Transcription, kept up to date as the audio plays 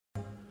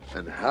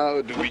And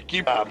how do we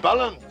keep our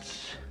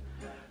balance?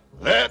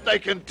 That I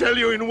can tell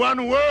you in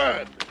one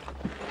word.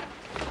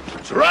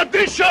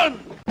 Tradition!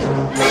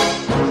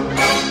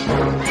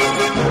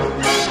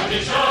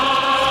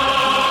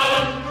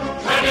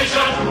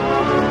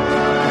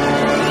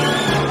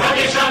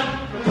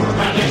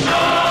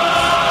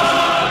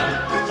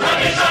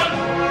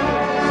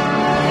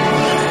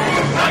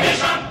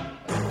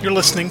 You're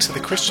listening to the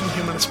Christian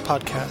Humanist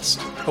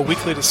Podcast, a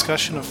weekly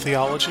discussion of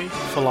theology,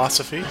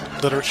 philosophy,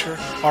 literature,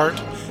 art,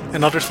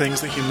 and other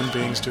things that human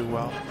beings do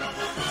well.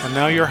 And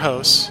now your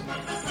hosts,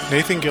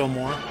 Nathan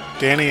Gilmour,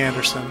 Danny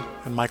Anderson,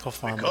 and Michial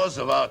Farmer. Because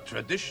of our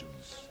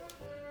traditions,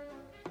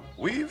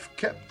 we've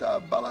kept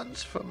our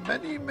balance for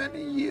many,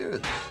 many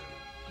years.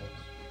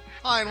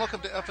 Hi, and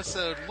welcome to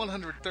episode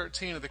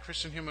 113 of the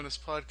Christian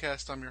Humanist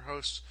Podcast. I'm your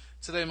host.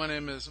 Today my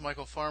name is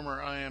Michial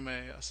Farmer. I am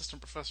an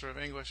assistant professor of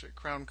English at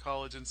Crown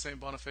College in St.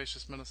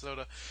 Bonifacius,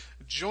 Minnesota.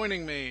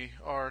 Joining me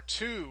are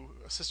two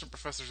assistant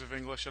professors of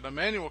English at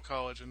Emmanuel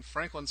College in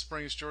Franklin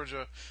Springs,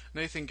 Georgia,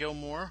 Nathan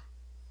Gilmour.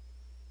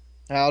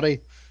 Howdy.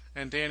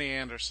 And Danny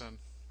Anderson.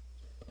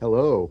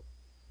 Hello.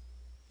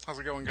 How's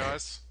it going,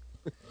 guys?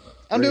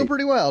 I'm doing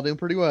pretty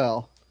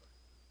well.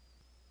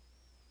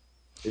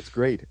 It's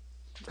great.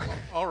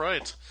 All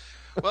right.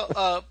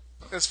 Well,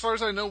 as far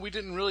as I know, we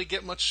didn't really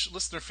get much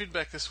listener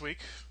feedback this week.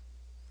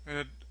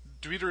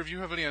 Do either of you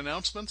have any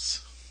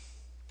announcements?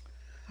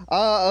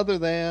 Other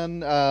than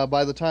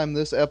by the time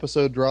this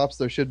episode drops,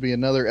 there should be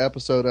another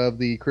episode of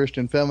the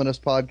Christian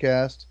Feminist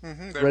Podcast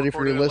ready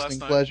for your listening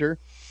pleasure.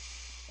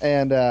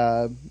 And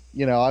I've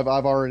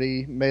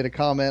already made a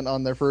comment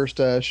on their first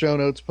show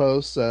notes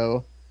post,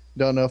 so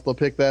don't know if they'll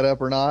pick that up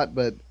or not.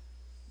 But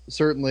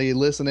certainly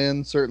listen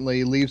in.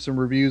 Certainly leave some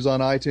reviews on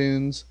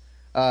iTunes.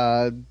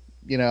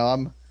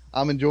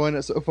 I'm enjoying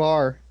it so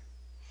far.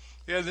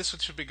 Yeah, this one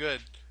should be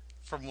good,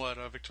 from what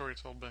Victoria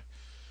told me.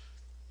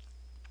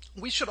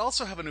 We should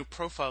also have a new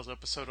Profiles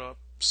episode up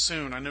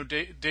soon. I know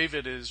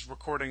David is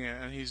recording it,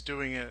 and he's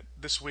doing it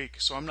this week,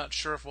 so I'm not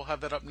sure if we'll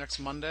have that up next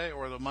Monday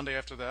or the Monday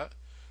after that.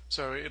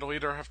 So it'll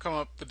either have come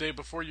up the day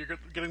before you're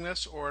getting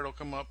this, or it'll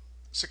come up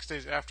 6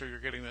 days after you're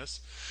getting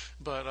this.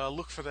 But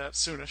look for that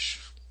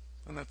soonish.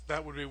 And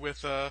that would be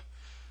with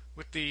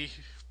the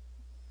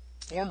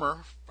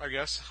former, I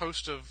guess,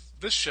 host of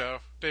this show,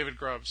 David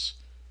Grubbs.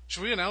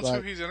 Should we announce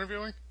who he's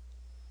interviewing?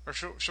 Or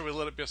should we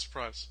let it be a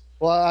surprise?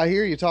 Well, I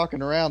hear you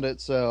talking around it,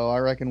 so I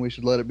reckon we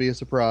should let it be a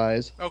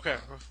surprise. Okay,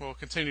 we'll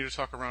continue to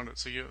talk around it,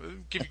 so you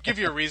give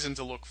you a reason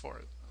to look for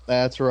it.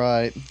 That's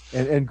right.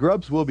 And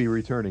Grubbs will be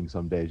returning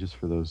someday, just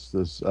for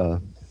those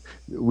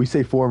we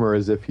say former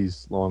as if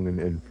he's long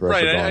and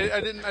forever. Right, I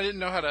didn't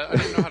know how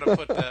to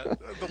put that.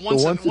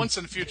 The once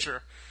in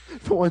future.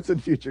 The once in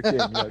future king.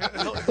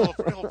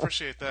 He'll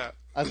appreciate that.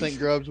 I think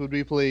Grubbs would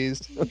be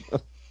pleased. I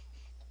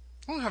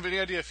don't have any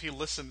idea if he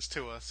listens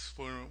to us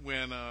when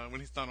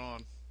he's not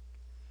on.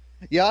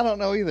 Yeah, I don't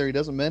know either. He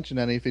doesn't mention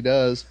any if he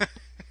does.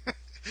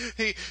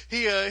 He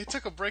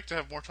took a break to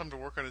have more time to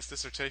work on his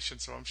dissertation,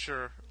 so I'm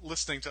sure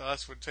listening to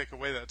us would take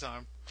away that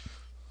time.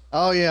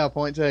 Oh yeah,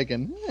 point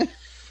taken.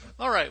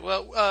 All right,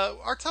 well,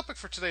 our topic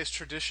for today is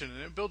tradition,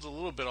 and it builds a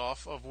little bit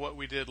off of what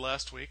we did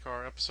last week,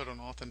 our episode on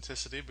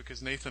authenticity,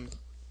 because Nathan,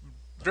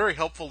 very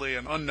helpfully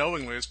and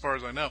unknowingly, as far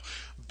as I know,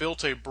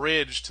 built a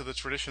bridge to the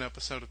tradition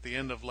episode at the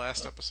end of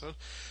last episode.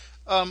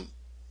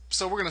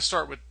 So we're going to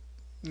start with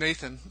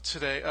Nathan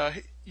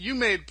today. You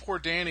made poor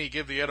Danny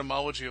give the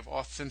etymology of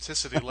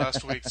authenticity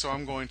last week, so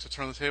I'm going to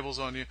turn the tables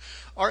on you.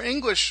 Our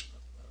English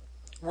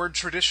word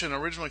tradition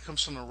originally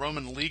comes from the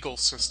Roman legal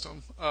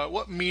system.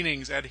 What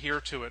meanings adhere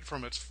to it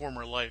from its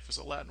former life as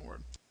a Latin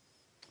word?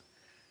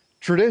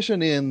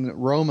 Tradition in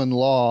Roman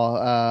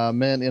law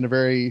meant, in a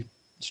very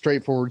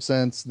straightforward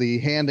sense, the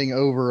handing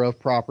over of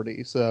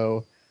property.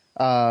 So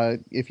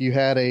if you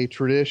had a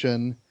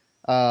tradition,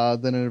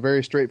 then in a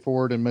very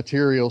straightforward and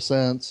material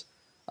sense,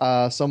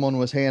 someone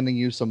was handing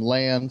you some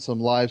land, some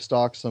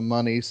livestock, some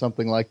money,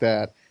 something like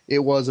that. It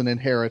was an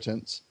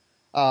inheritance.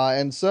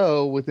 And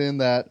so within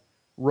that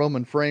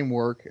Roman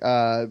framework,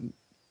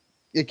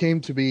 it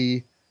came to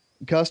be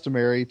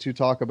customary to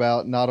talk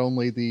about not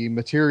only the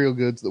material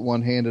goods that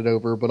one handed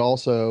over, but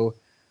also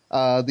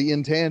the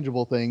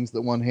intangible things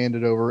that one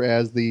handed over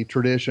as the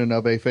tradition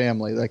of a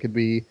family. That could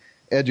be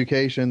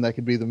education, that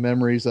could be the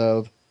memories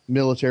of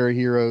military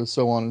heroes,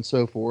 so on and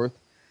so forth.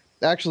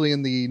 Actually,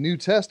 in the New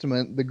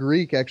Testament, the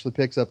Greek actually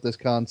picks up this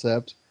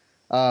concept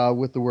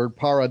with the word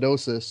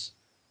paradosis,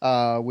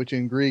 which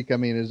in Greek,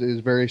 is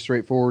very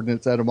straightforward in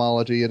its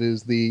etymology. It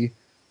is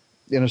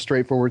in a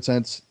straightforward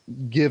sense,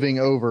 giving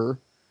over.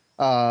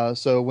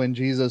 So when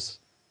Jesus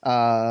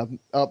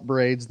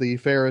upbraids the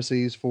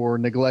Pharisees for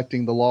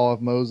neglecting the law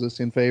of Moses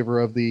in favor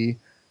of the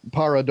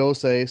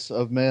paradoses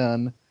of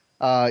men,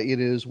 it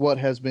is what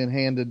has been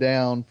handed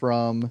down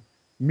from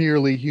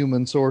merely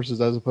human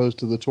sources as opposed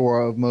to the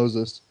Torah of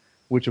Moses,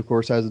 which of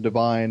course has a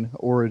divine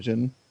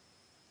origin.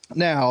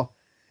 Now,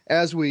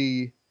 as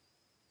we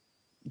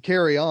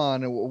carry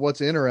on,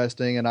 what's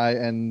interesting,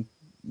 and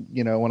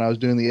when I was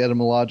doing the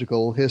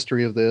etymological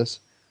history of this,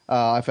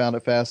 I found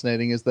it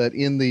fascinating, is that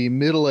in the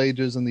Middle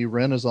Ages and the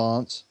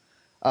Renaissance,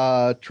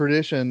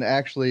 tradition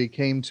actually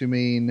came to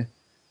mean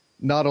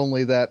not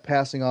only that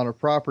passing on of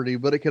property,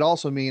 but it could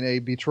also mean a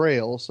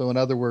betrayal. So, in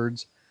other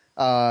words,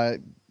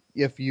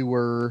 if you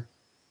were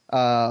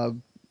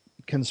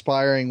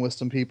conspiring with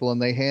some people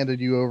and they handed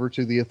you over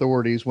to the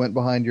authorities, went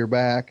behind your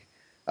back,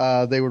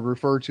 they would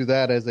refer to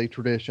that as a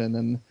tradition.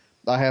 And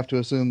I have to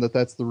assume that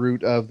that's the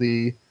root of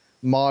the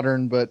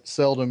modern but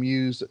seldom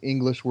used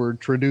English word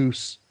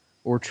traduce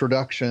or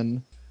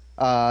traduction.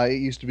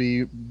 It used to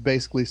be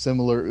basically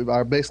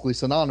basically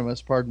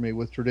synonymous, pardon me,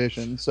 with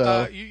tradition.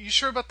 So, you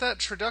sure about that?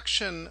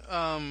 Traduction,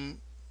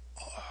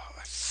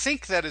 I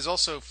think that is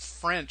also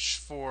French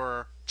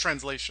for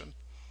translation.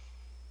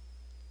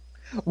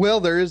 well,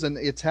 there is an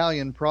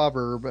Italian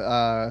proverb.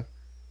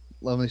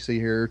 Let me see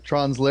here.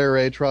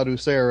 Translare,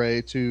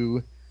 traducere,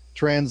 to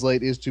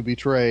translate is to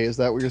betray. Is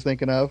that what you're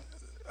thinking of?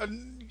 Uh,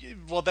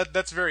 well,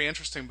 that's very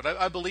interesting, but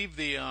I believe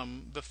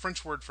the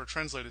French word for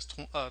translate is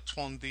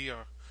toindir.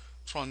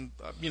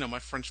 My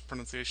French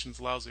pronunciation is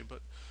lousy,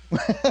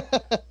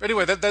 but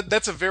anyway,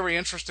 that's a very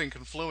interesting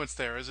confluence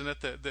there, isn't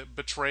it? That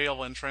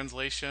betrayal and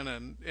translation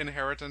and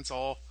inheritance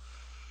all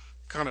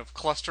kind of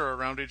cluster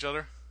around each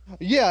other.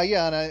 Yeah,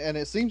 yeah, and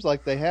it seems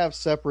like they have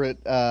separate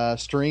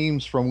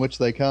streams from which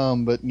they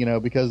come, but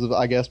because of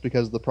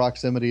the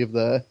proximity of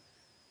the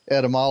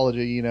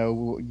etymology,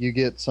 you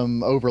get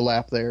some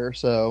overlap there.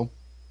 So,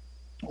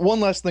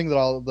 one last thing that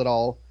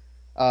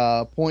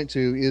I'll point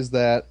to is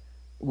that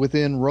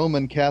within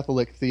Roman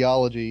Catholic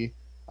theology,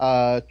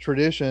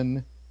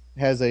 tradition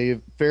has a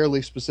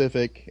fairly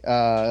specific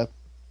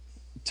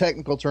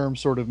technical term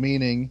sort of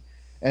meaning,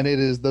 and it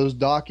is those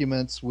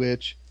documents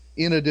which,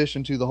 in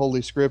addition to the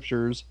Holy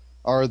Scriptures,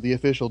 are the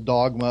official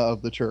dogma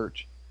of the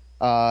Church.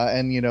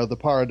 And the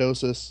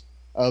paradosis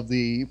of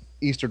the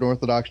Eastern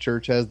Orthodox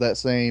Church has that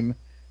same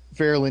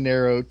fairly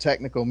narrow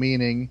technical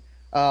meaning.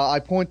 I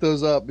point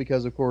those up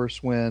because, of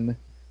course, when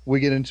we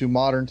get into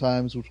modern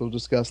times, which we'll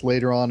discuss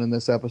later on in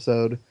this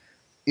episode,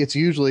 it's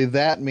usually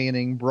that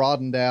meaning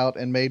broadened out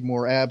and made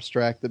more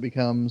abstract that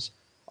becomes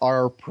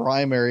our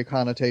primary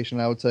connotation,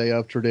 I would say,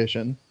 of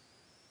tradition.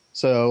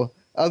 So,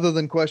 other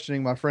than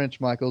questioning my French,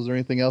 Michael, is there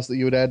anything else that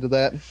you would add to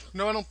that?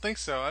 No, I don't think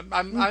so.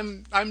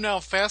 I'm now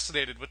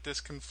fascinated with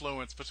this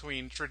confluence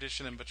between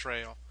tradition and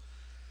betrayal.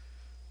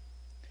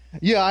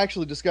 Yeah, I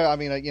actually discovered. I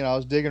mean, I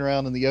was digging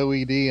around in the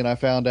OED and I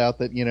found out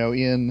that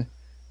in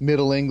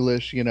Middle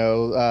English,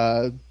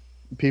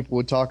 people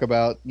would talk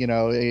about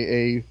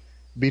a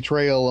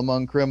betrayal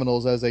among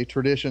criminals as a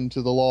tradition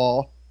to the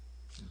law.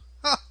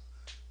 Huh.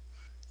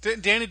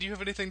 Danny, do you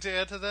have anything to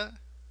add to that?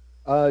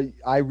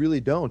 I really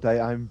don't.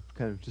 I'm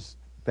kind of just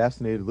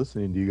fascinated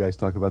listening to you guys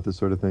talk about this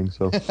sort of thing.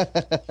 So,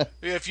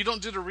 yeah, if you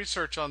don't do the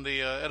research on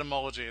the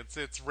etymology,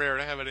 it's rare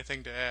to have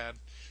anything to add.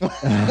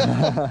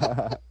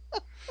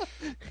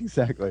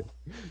 Exactly.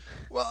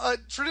 Well,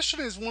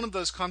 tradition is one of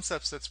those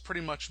concepts that's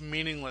pretty much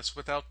meaningless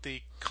without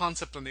the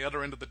concept on the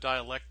other end of the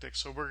dialectic.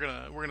 So we're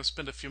gonna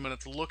spend a few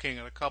minutes looking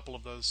at a couple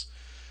of those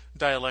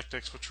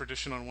dialectics with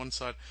tradition on one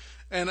side.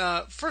 And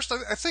first,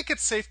 I think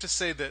it's safe to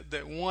say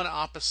that one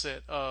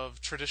opposite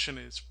of tradition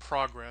is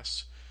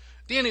progress.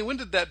 Danny, when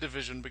did that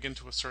division begin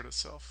to assert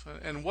itself?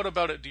 And what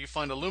about it do you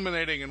find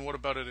illuminating, and what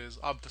about it is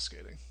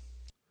obfuscating?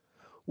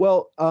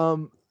 Well,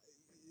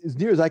 as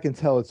near as I can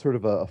tell, it's sort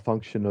of a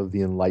function of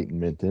the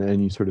Enlightenment,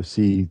 and you sort of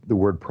see the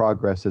word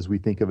progress as we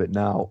think of it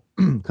now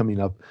coming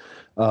up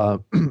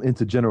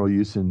into general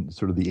use in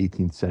sort of the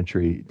 18th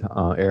century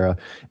era.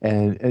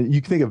 And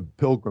you can think of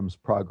Pilgrim's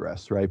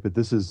Progress, right? But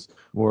this is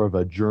more of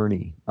a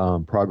journey,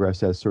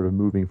 progress as sort of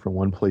moving from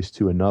one place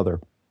to another.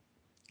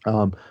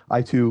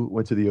 I too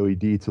went to the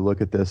OED to look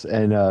at this,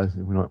 and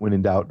when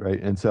in doubt, right?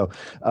 And so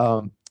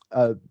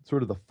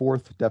sort of the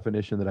fourth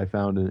definition that I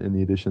found in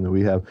the edition that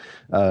we have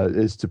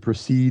is to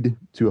proceed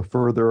to a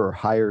further or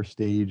higher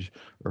stage,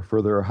 or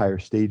further or higher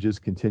stages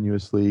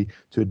continuously,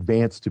 to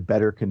advance to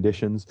better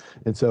conditions.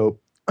 And so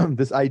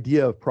this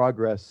idea of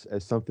progress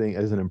as something,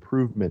 as an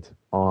improvement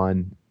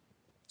on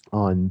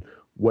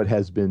what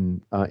has been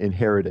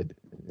inherited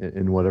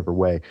in whatever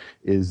way,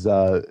 is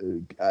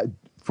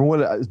from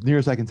what, as near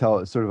as I can tell,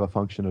 it's sort of a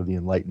function of the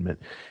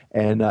Enlightenment.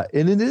 And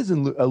it is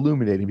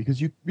illuminating, because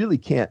you really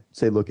can't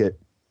look at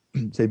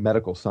say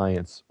medical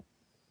science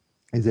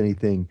is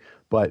anything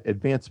but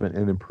advancement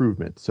and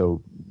improvement.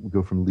 So we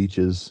go from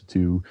leeches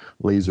to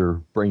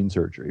laser brain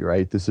surgery,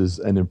 right? This is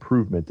an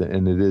improvement,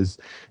 and it is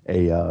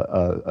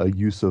a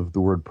use of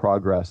the word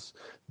progress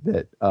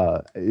that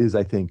is,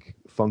 I think,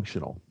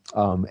 functional.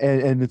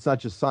 And it's not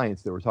just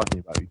science that we're talking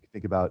about. You can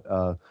think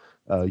about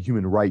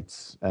human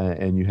rights,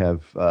 and you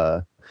have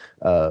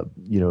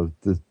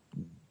the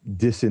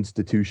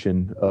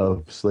disinstitution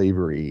of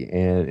slavery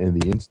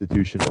and the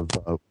institution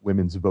of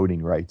women's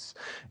voting rights.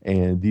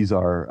 And these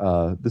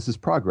are this is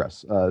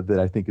progress that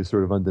I think is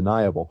sort of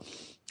undeniable,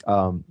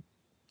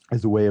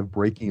 as a way of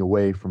breaking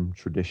away from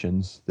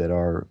traditions that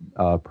are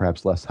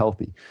perhaps less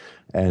healthy,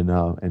 and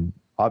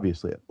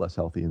obviously less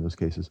healthy in those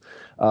cases.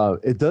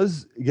 It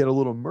does get a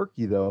little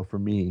murky, though, for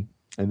me,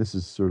 and this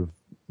is sort of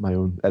my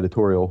own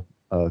editorial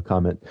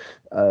comment,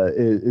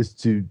 is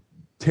to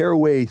tear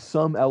away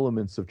some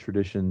elements of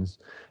traditions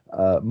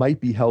might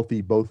be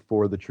healthy both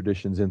for the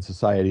traditions and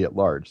society at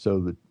large. So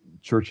the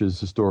church's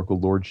historical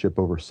lordship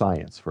over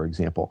science, for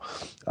example.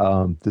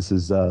 This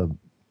is a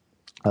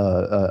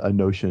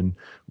notion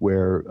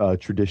where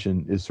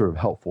tradition is sort of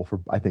helpful for,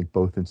 I think,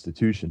 both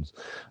institutions.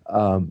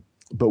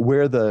 But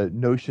where the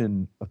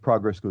notion of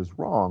progress goes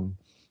wrong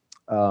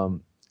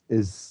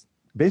is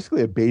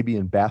basically a baby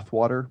in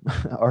bathwater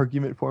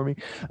argument for me,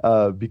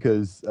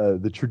 because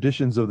the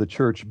traditions of the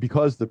church,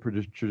 because the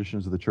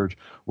traditions of the church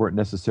weren't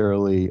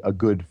necessarily a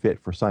good fit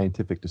for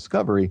scientific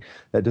discovery,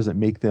 that doesn't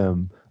make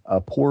them a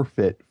poor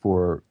fit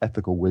for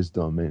ethical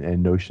wisdom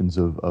and notions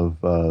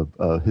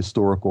of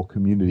historical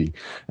community.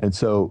 And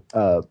so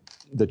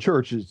the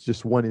church is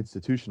just one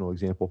institutional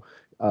example,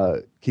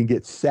 can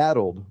get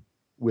saddled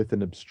with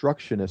an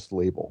obstructionist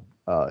label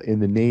in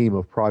the name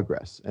of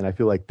progress. And I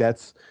feel like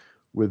that's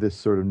where this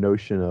sort of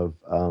notion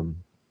of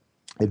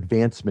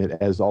advancement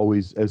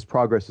as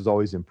progress is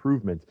always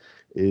improvement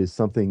is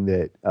something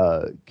that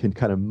can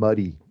kind of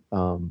muddy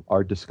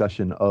our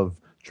discussion of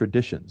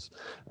traditions.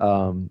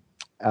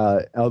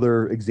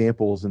 Other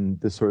examples in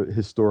this sort of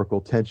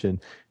historical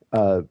tension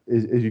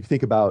is you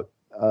think about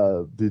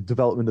the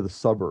development of the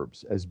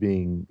suburbs as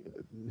being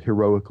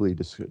heroically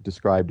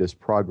described as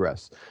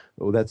progress.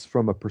 Well, that's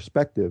from a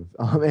perspective,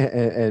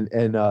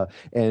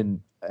 and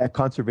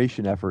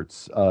conservation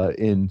efforts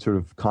in sort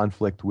of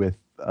conflict with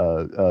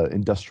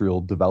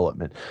industrial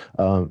development.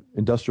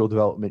 Industrial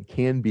development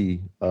can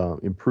be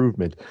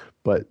improvement,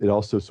 but it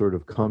also sort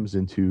of comes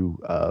into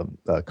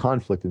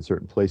conflict in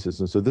certain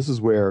places. And so this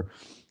is where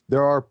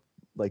there are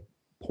like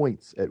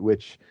points at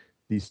which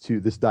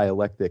this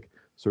dialectic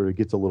sort of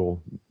gets a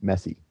little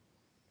messy.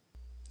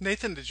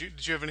 Nathan, did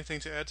you have anything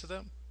to add to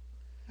that?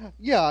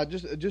 Yeah,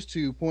 just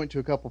to point to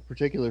a couple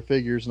particular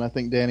figures, and I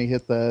think Danny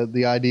hit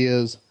the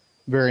ideas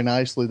very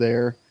nicely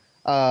there.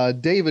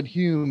 David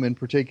Hume, in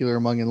particular,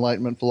 among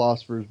Enlightenment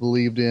philosophers,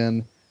 believed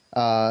in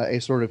a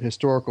sort of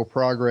historical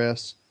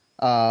progress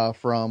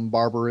from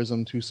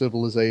barbarism to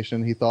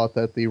civilization. He thought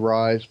that the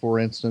rise, for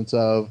instance,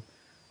 of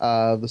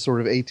the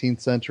sort of 18th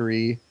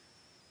century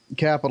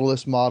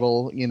capitalist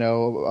model,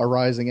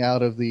 arising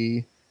out of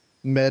the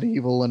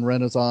medieval and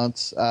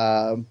Renaissance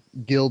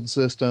guild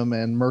system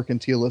and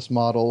mercantilist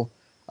model,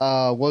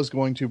 was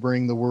going to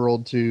bring the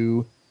world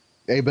to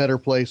a better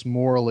place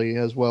morally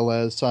as well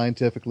as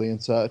scientifically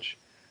and such.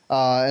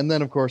 And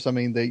then, of course,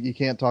 you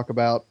can't talk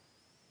about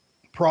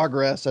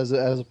progress as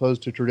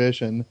opposed to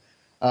tradition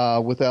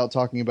without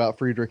talking about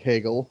Friedrich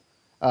Hegel.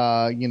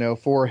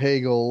 For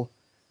Hegel,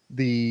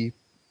 the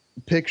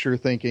picture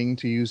thinking,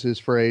 to use his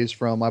phrase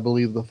from, I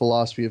believe, the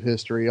philosophy of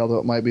history, although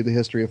it might be the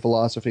history of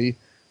philosophy.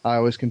 I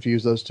always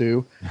confuse those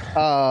two.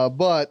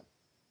 But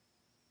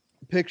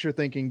picture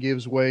thinking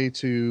gives way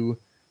to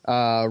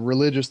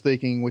religious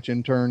thinking, which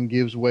in turn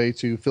gives way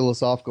to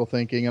philosophical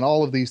thinking. And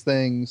all of these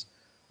things,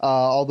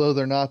 although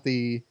they're not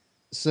the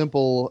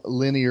simple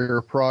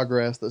linear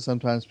progress that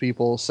sometimes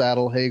people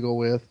saddle Hegel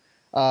with,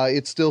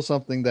 it's still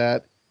something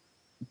that,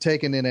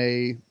 taken in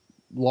a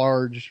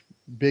large,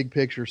 big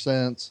picture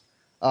sense,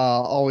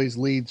 always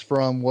leads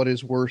from what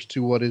is worse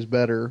to what is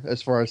better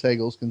as far as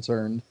Hegel's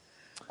concerned.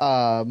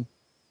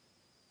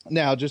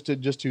 Now, just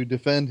to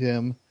defend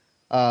him,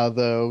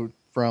 though,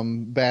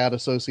 from bad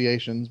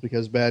associations,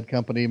 because bad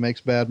company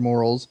makes bad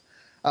morals,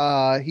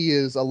 he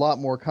is a lot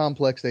more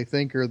complex a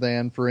thinker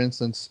than, for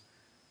instance,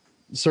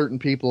 certain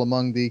people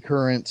among the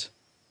current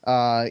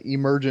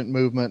emergent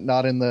movement,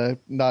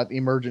 not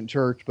emergent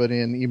church, but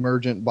in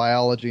emergent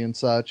biology and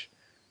such,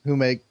 who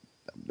make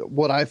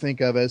what I think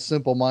of as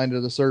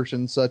simple-minded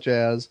assertions such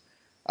as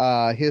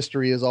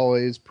history is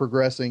always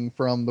progressing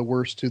from the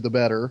worst to the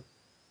better.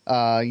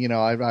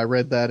 I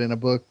read that in a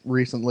book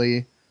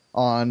recently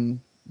on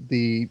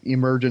the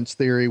emergence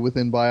theory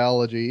within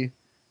biology,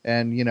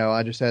 and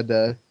I just had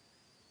to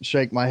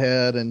shake my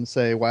head and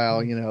say,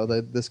 wow,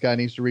 that this guy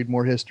needs to read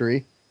more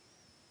history.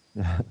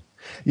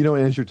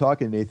 As you're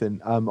talking,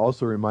 Nathan, I'm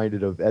also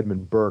reminded of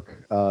Edmund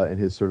Burke and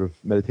his sort of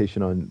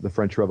meditation on the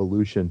French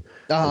Revolution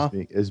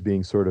as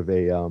being sort of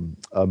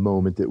a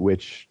moment at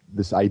which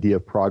this idea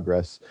of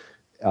progress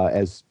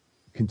as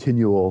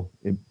continual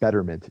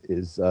betterment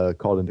is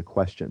called into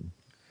question.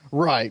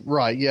 Right,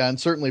 yeah, and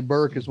certainly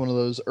Burke is one of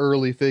those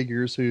early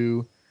figures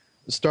who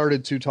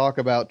started to talk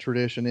about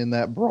tradition in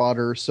that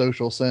broader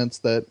social sense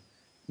that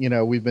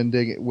we've been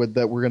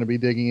that we're going to be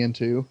digging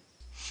into.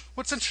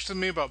 What's interesting to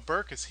me about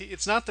Burke is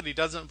it's not that he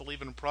doesn't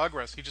believe in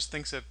progress; he just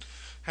thinks it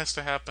has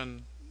to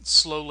happen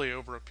slowly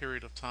over a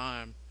period of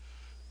time.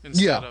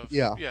 Instead of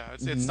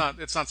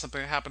it's not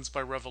something that happens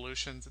by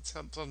revolutions. It's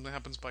something that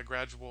happens by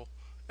gradual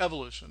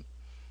evolution.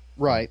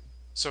 Right.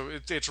 So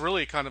it's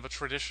really kind of a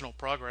traditional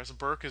progress.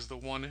 Burke is the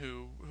one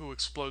who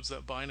explodes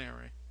that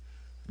binary.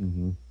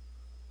 Mm-hmm.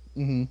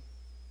 Mm-hmm.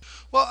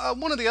 Well,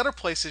 one of the other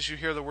places you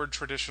hear the word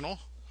traditional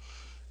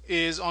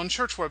is on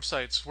church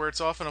websites, where it's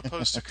often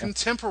opposed to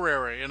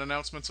contemporary in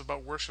announcements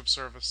about worship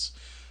service.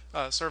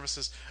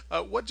 services.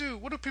 What do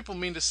people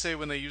mean to say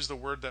when they use the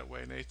word that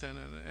way, Nathan?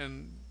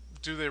 And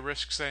do they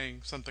risk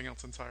saying something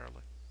else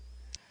entirely?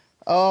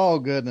 Oh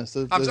goodness.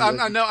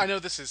 I know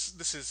this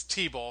is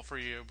t-ball for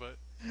you, but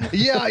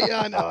Yeah,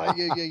 I know.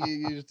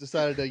 You just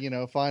decided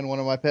to, find one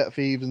of my pet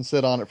peeves and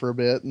sit on it for a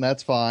bit, and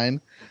that's fine.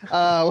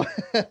 Uh,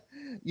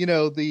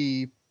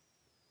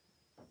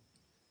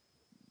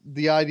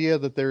 the idea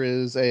that there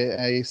is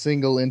a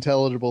single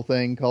intelligible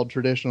thing called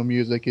traditional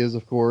music is,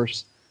 of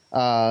course,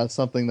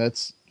 something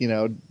that's,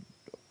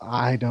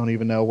 I don't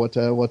even know what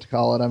to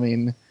call it. I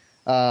mean,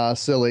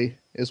 silly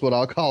is what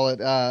I'll call it.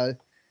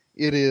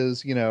 It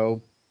is,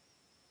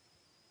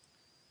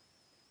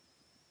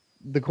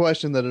 the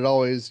question that it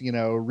always,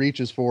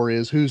 reaches for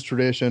is whose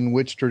tradition,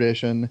 which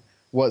tradition,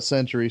 what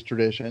century's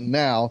tradition.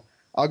 Now,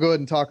 I'll go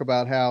ahead and talk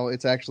about how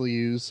it's actually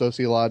used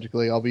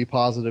sociologically. I'll be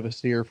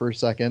positivist here for a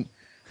second,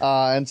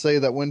 and say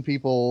that when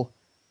people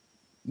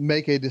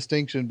make a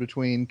distinction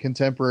between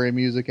contemporary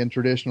music and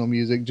traditional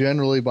music,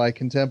 generally by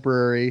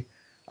contemporary,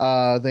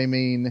 they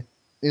mean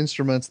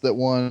instruments that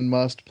one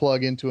must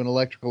plug into an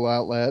electrical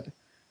outlet.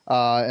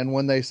 And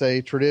when they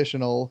say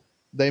traditional,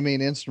 they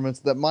mean instruments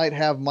that might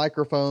have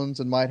microphones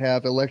and might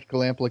have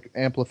electrical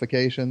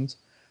amplifications.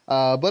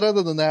 But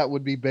other than that,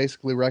 would be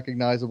basically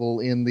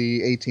recognizable in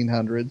the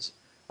 1800s.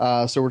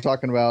 So we're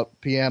talking about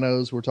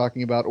pianos, we're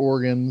talking about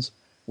organs,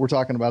 we're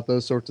talking about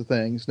those sorts of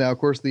things. Now, of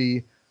course,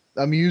 the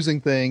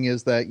amusing thing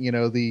is that,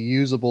 the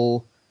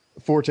usable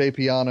forte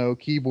piano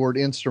keyboard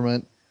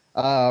instrument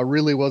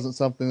really wasn't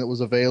something that was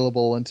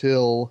available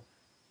until,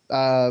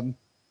 and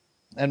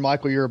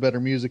Michael, you're a better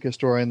music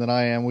historian than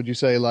I am. Would you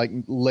say like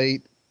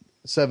late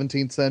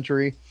 17th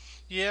century?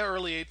 Yeah,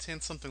 early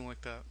 18th, something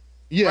like that.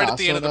 Yeah, right at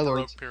the so end of the Baroque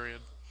words, period.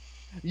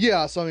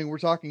 Yeah, so I mean, we're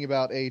talking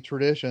about a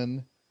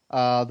tradition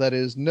that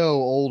is no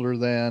older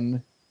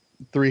than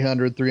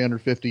 300,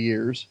 350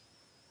 years.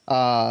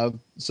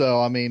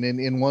 So, I mean,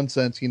 in one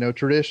sense,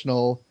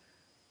 traditional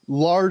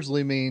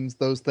largely means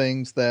those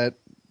things that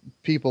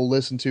people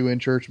listened to in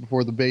church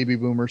before the baby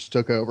boomers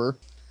took over.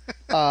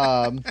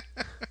 Um,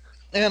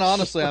 and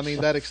honestly, I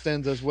mean, that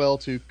extends as well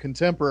to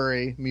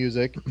contemporary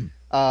music,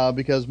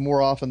 because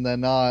more often than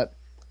not,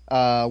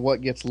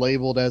 what gets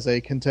labeled as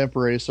a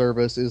contemporary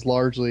service is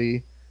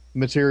largely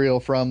material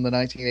from the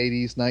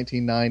 1980s,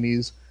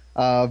 1990s,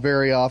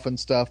 very often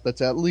stuff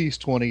that's at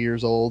least 20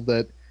 years old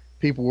that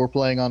people were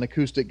playing on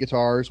acoustic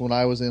guitars when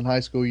I was in high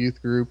school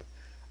youth group,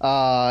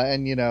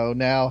 and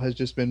now has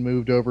just been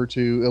moved over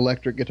to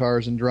electric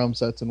guitars and drum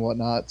sets and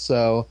whatnot.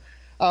 So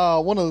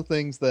one of the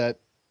things that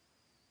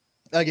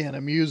again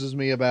amuses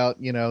me about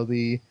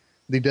the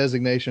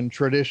designation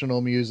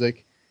traditional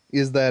music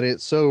is that it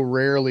so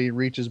rarely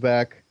reaches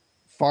back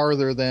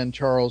farther than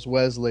Charles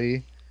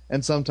Wesley,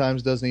 and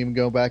sometimes doesn't even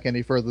go back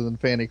any further than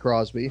Fanny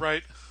Crosby.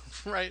 Right,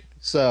 right.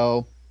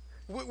 So,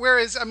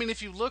 whereas, I mean,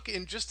 if you look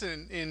in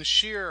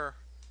sheer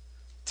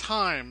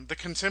time, the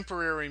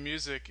contemporary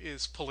music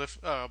is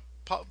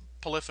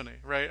polyphony,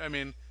 right? I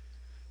mean,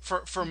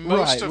 for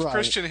most of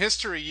Christian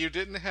history, you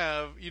didn't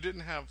have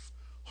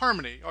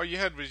harmony. All you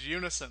had was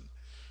unison.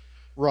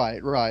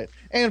 Right.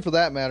 And for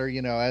that matter,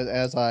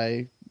 as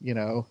I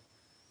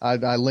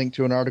linked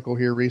to an article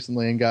here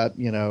recently and got,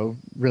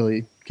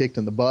 really kicked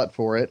in the butt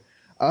for it.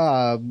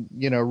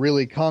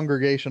 Really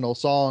congregational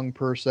song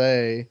per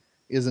se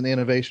is an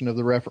innovation of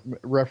the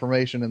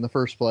Reformation in the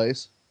first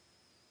place.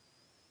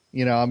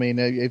 I mean,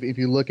 if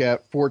you look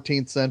at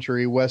 14th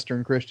century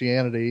Western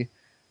Christianity,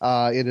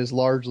 it is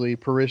largely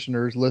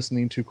parishioners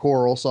listening to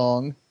choral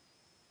song.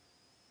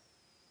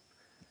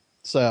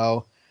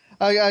 So,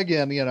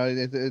 again,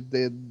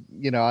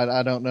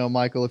 I don't know,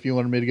 Michael, if you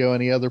wanted me to go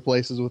any other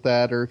places with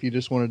that, or if you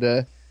just wanted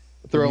to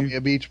throw me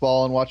a beach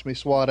ball and watch me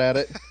swat at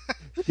it.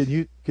 Can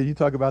you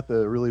talk about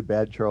the really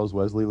bad Charles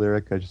Wesley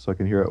lyric, just so I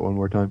can hear it one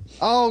more time?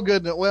 Oh,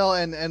 goodness. Well,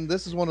 and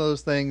this is one of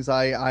those things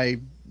I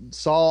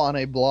saw on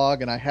a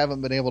blog, and I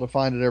haven't been able to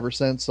find it ever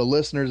since. So,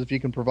 listeners, if you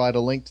can provide a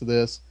link to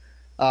this,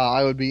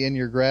 I would be in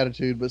your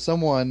gratitude. But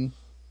someone,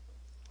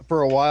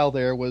 for a while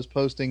there, was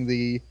posting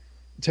the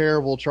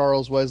terrible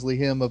Charles Wesley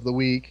hymn of the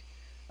week,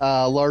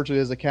 largely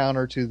as a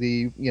counter to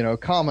the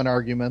common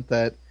argument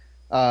that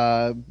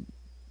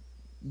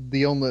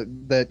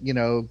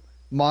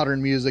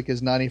modern music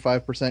is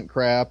 95%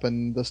 crap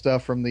and the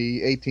stuff from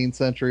the 18th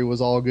century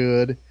was all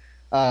good.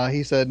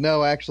 He said,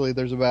 no, actually,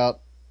 there's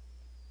about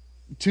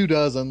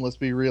 24, let's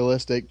be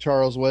realistic,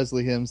 Charles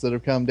Wesley hymns that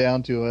have come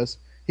down to us.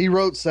 He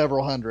wrote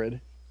several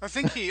hundred. I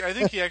think he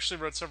actually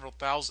wrote several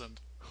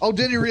thousand. Oh,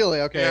 did he really?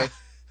 Okay. Yeah.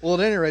 Well,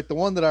 at any rate, the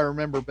one that I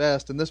remember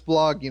best, and this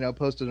blog,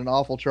 posted an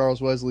awful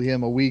Charles Wesley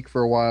hymn a week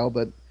for a while,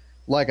 but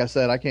like I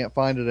said, I can't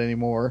find it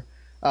anymore.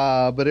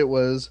 But it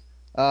was,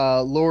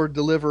 Lord,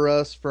 deliver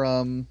us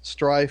from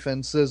strife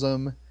and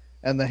schism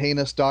and the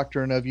heinous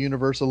doctrine of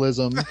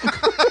universalism.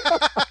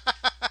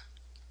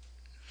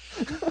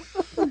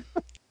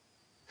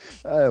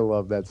 I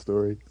love that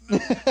story.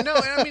 No,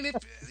 I mean,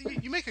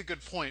 you make a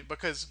good point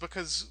because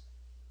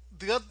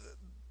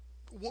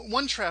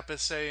one trap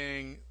is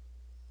saying,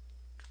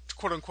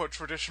 quote-unquote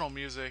traditional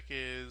music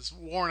is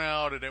worn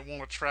out and it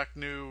won't attract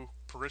new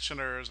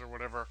parishioners or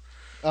whatever.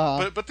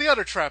 But the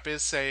other trap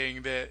is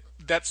saying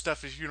that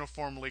stuff is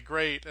uniformly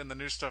great and the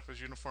new stuff is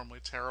uniformly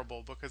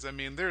terrible, because I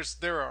mean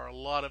there are a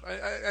lot of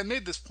I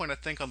made this point I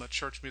think on the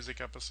church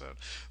music episode.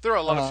 There are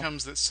a lot of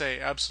hymns that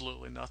say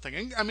absolutely nothing.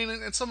 And I mean,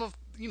 and some of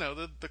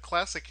the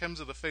classic hymns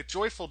of the faith,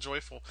 Joyful,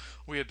 Joyful,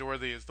 We Adore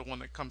Thee is the one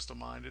that comes to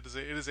mind. It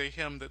is a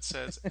hymn that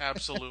says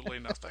absolutely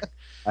nothing.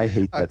 I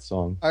hate that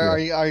song. Are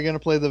you going to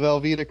play the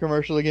Velveeta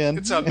commercial again?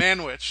 It's a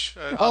Manwich.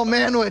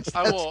 Manwich.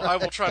 I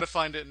will try to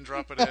find it and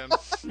drop it in.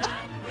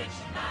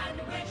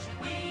 Manwich,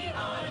 we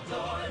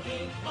adore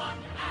thee, fun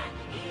and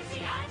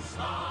easy and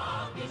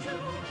sloppy too.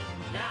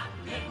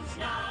 Napkins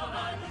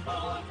now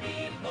unfold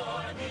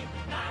before thee,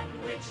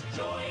 Manwich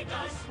joy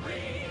does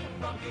spring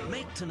from you.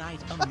 Make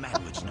tonight a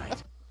Manwich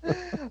night.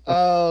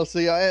 Oh,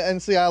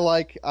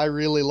 I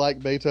really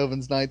like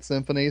Beethoven's Ninth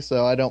Symphony,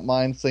 so I don't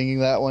mind singing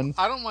that one.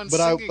 I don't mind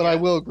singing but I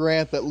will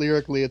grant that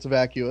lyrically it's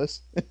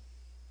vacuous.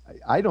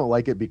 I don't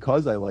like it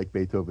because I like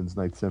Beethoven's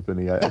Ninth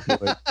Symphony. I feel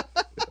like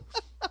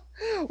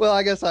Well,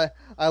 I guess I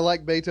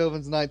like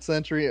Beethoven's Ninth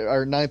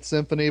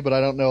Symphony, but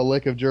I don't know a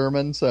lick of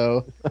German,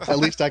 so at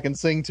least I can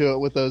sing to it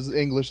with those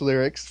English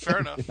lyrics. Fair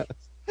enough.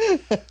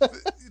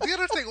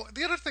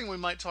 The other thing we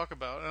might talk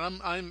about,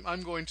 and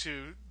I'm going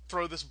to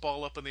throw this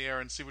ball up in the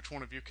air and see which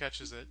one of you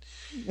catches it,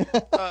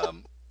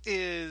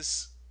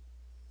 is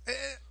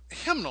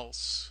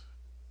hymnals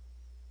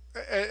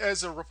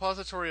as a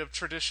repository of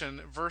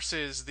tradition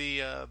versus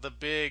the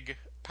big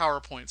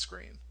PowerPoint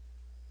screen.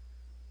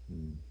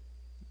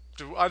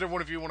 Do either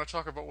one of you want to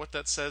talk about what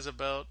that says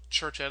about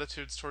church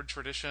attitudes toward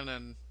tradition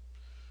and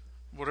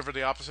whatever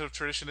the opposite of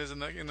tradition is in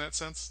that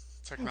sense?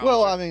 Technology.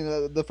 Well, I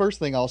mean, the first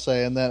thing I'll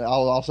say, and then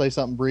I'll say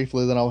something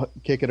briefly, then I'll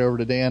kick it over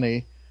to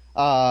Danny.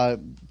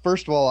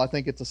 First of all, I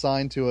think it's a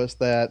sign to us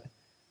that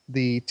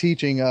the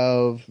teaching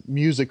of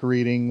music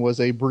reading was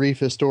a brief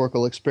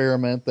historical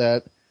experiment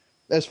that,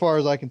 as far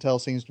as I can tell,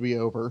 seems to be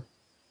over.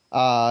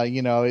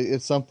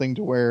 It's something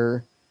to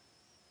where,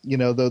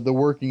 the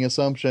working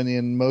assumption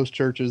in most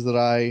churches that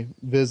I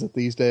visit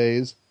these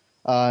days,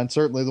 and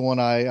certainly the one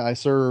I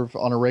serve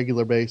on a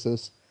regular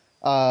basis,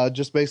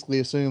 just basically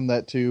assume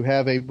that to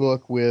have a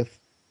book with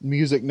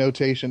music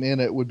notation in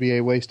it would be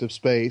a waste of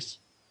space.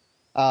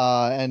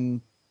 And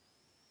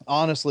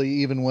honestly,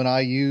 even when I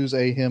use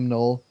a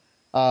hymnal,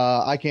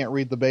 I can't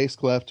read the bass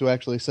clef to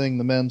actually sing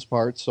the men's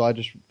parts, so I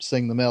just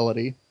sing the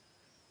melody.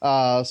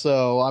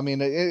 So, I mean,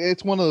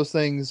 it's one of those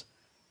things.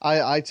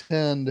 I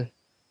tend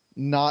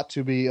not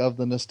to be of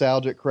the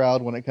nostalgic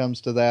crowd when it comes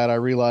to that. I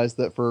realize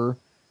that for,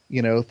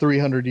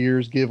 300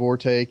 years, give or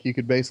take, you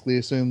could basically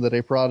assume that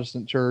a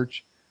Protestant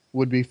church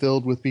would be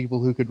filled with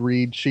people who could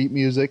read sheet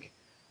music.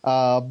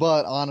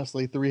 But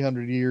honestly,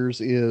 300 years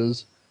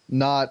is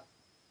not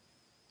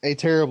a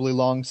terribly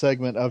long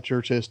segment of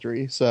church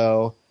history.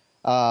 So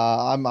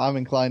I'm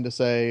inclined to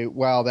say,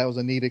 wow, that was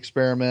a neat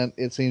experiment.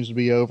 It seems to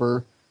be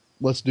over.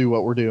 Let's do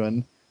what we're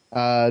doing.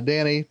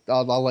 Danny,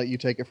 I'll let you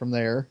take it from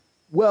there.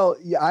 Well,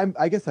 yeah,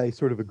 I guess I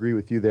sort of agree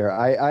with you there.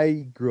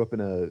 I grew up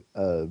in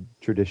a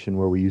tradition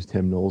where we used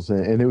hymnals,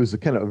 and it was a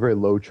kind of a very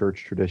low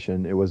church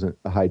tradition. It wasn't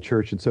a high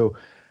church. And so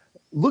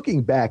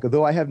looking back,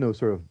 although I have no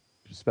sort of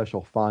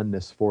special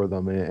fondness for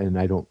them, and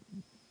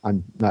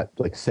I'm not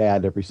like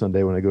sad every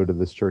Sunday when I go to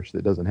this church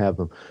that doesn't have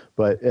them,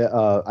 but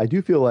I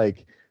do feel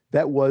like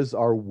that was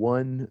our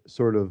one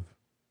sort of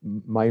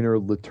minor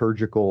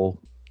liturgical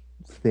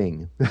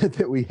thing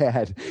that we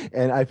had,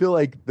 and I feel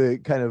like the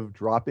kind of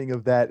dropping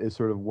of that is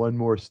sort of one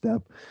more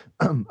step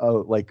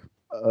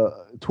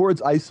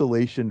towards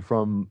isolation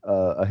from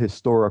a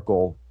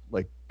historical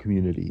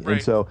community. Right.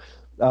 And so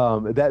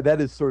that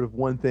is sort of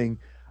one thing.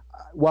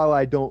 While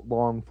I don't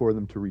long for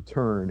them to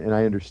return, and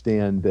I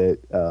understand that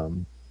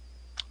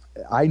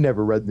I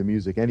never read the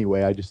music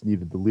anyway, I just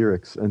needed the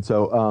lyrics, and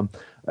so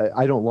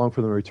I don't long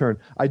for them to return.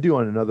 I do,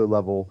 on another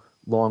level,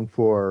 long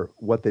for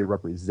what they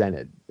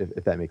represented,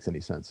 if that makes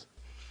any sense.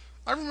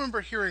 I remember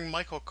hearing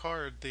Michael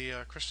Card, the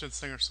Christian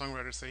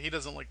singer-songwriter, say he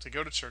doesn't like to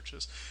go to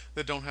churches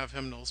that don't have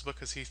hymnals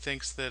because he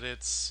thinks that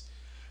it's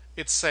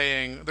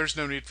saying there's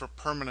no need for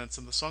permanence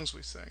in the songs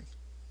we sing.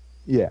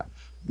 Yeah,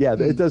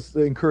 it does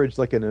encourage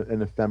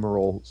an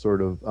ephemeral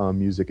sort of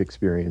music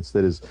experience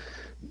that is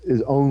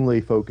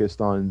only focused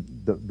on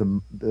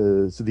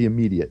the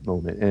immediate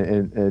moment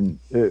and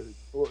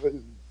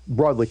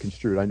broadly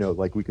construed. I know,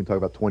 we can talk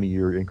about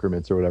 20-year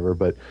increments or whatever,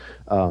 but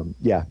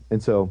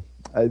and so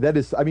that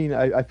is. I mean,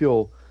 I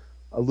feel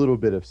a little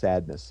bit of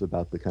sadness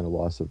about the kind of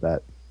loss of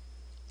that.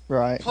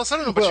 Right. Plus, I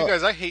don't know about you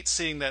guys. I hate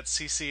seeing that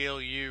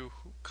CCLU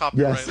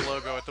copyright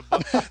logo at the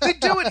book. They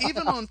do it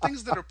even on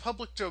things that are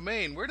public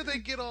domain. Where do they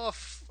get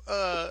off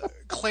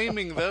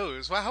claiming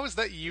those? How is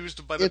that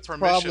used by the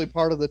permission? It's probably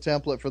part of the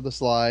template for the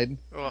slide.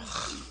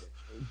 Ugh.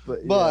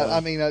 But I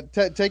mean,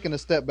 taking a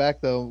step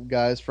back though,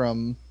 guys,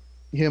 from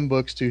hymn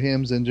books to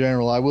hymns in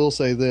general, I will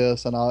say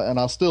this, and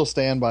I'll still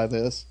stand by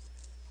this.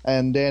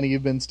 And Danny,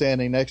 you've been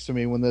standing next to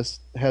me when this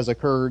has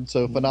occurred,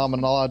 so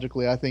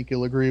phenomenologically, I think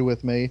you'll agree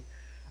with me.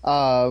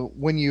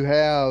 When you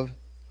have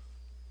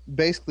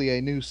basically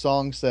a new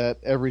song set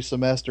every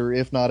semester,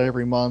 if not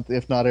every month,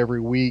 if not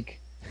every week,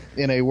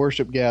 in a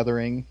worship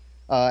gathering,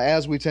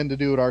 as we tend to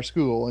do at our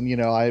school.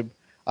 And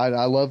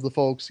I love the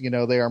folks.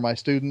 They are my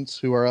students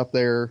who are up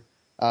there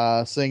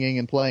singing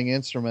and playing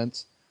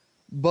instruments.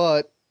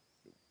 But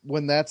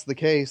when that's the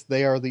case,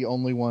 they are the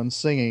only ones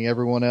singing.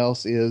 Everyone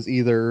else is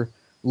either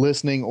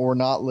listening or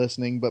not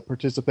listening, but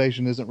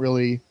participation isn't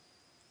really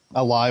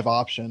a live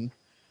option.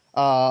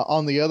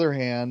 On the other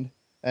hand,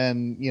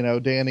 and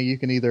Danny, you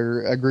can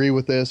either agree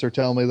with this or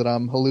tell me that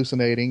I'm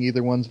hallucinating.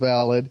 Either one's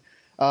valid.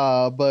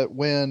 But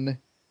when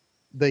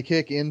they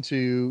kick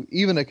into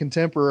even a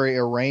contemporary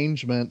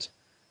arrangement,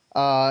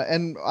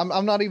 and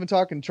I'm not even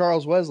talking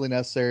Charles Wesley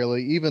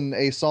necessarily, even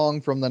a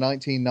song from the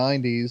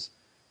 1990s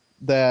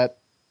that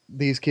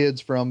these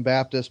kids from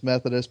Baptist,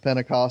 Methodist,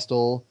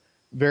 Pentecostal,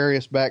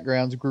 various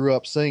backgrounds grew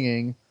up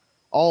singing,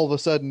 all of a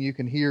sudden you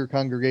can hear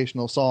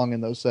congregational song in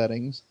those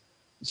settings.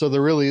 So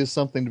there really is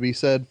something to be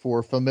said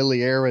for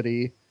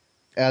familiarity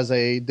as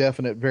a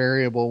definite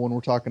variable when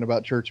we're talking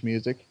about church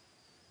music.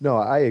 No,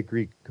 I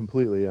agree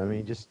completely. I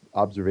mean, just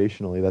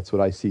observationally, that's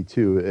what I see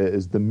too.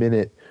 Is the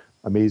minute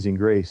Amazing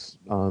Grace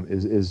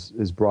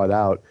is brought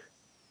out,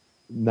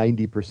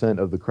 90%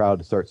 of the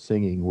crowd starts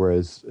singing,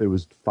 whereas it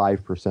was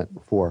 5%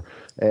 before.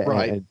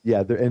 Right.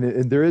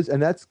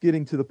 And that's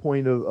getting to the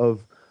point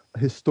of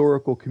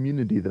historical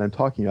community that I'm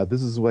talking about.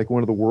 This is like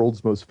one of the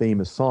world's most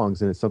famous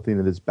songs, and it's something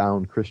that has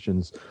bound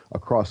Christians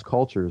across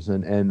cultures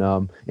and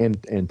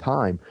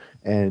time.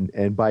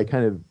 And by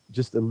kind of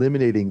just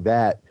eliminating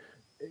that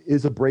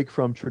is a break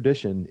from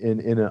tradition in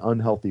an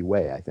unhealthy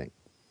way, I think.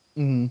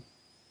 Mm-hmm.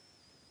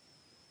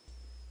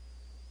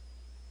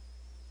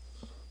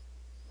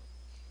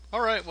 All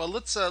right, well,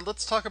 let's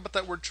talk about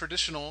that word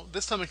traditional,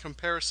 this time in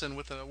comparison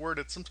with a word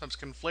it's sometimes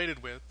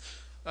conflated with,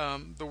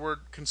 the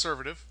word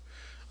conservative.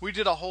 We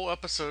did a whole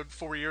episode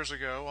 4 years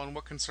ago on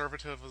what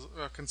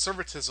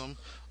conservatism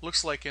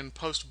looks like in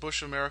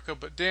post-Bush America,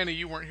 but Danny,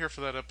 you weren't here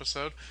for that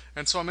episode,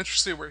 and so I'm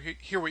interested to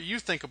hear what you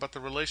think about the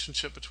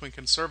relationship between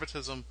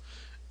conservatism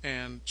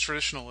and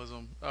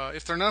traditionalism.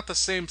 If they're not the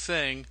same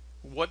thing,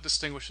 what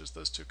distinguishes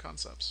those two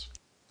concepts?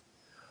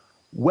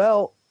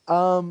 Well,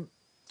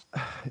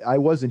 I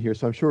wasn't here,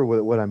 so I'm sure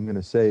what I'm going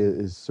to say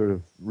is sort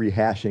of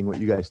rehashing what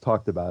you guys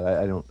talked about.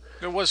 I don't.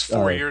 It was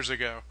 4 years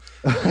ago.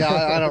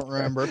 Yeah, I don't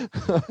remember.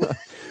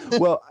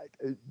 Well,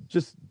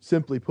 just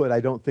simply put, I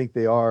don't think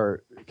they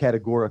are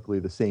categorically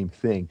the same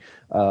thing.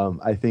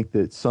 I think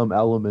that some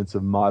elements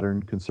of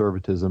modern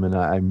conservatism,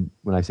 and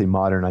when I say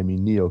modern, I mean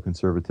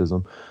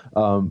neoconservatism,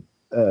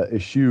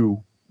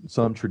 eschew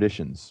some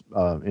traditions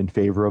in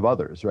favor of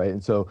others, right?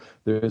 And so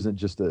there isn't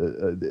just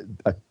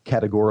a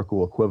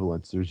categorical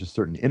equivalence. There's just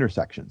certain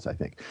intersections, I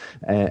think.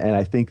 And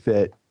I think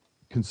that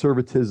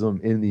conservatism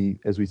in the,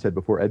 as we said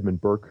before,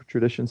 Edmund Burke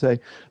tradition,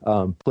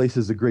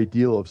 places a great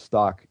deal of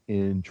stock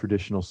in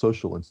traditional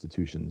social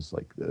institutions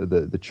like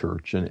the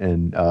church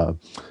and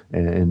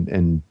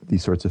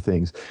these sorts of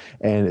things.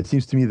 And it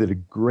seems to me that a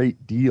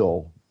great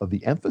deal of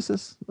the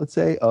emphasis, let's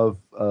say, of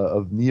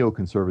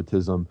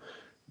neoconservatism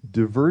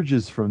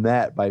diverges from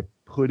that by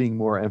putting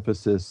more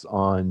emphasis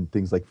on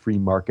things like free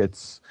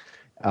markets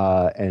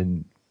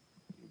and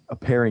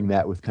pairing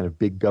that with kind of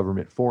big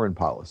government foreign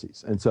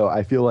policies. And so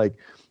I feel like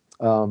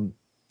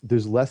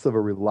there's less of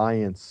a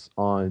reliance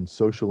on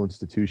social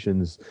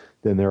institutions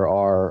than there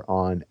are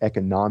on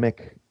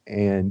economic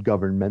and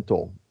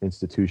governmental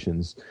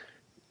institutions,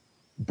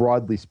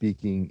 broadly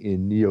speaking,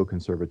 in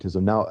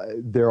neoconservatism. Now,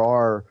 there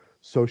are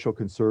social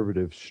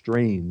conservative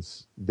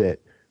strains that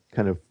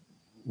kind of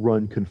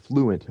run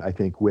confluent, I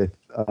think, with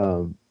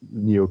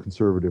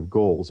neoconservative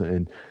goals,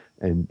 and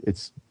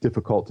it's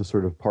difficult to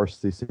sort of parse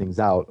these things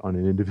out on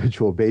an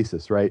individual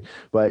basis, right?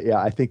 But yeah,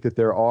 I think that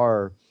there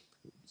are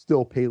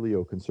still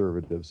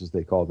paleoconservatives, as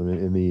they call them,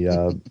 in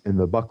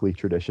the Buckley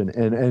tradition,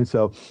 and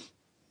so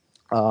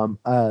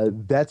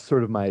that's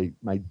sort of my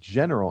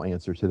general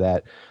answer to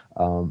that,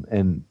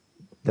 and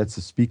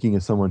that's speaking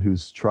as someone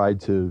who's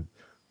tried to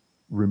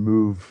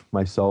remove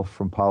myself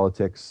from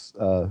politics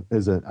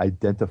as an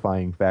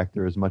identifying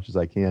factor as much as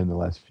I can in the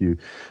last few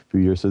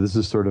years. So this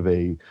is sort of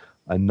a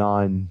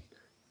non-aggressive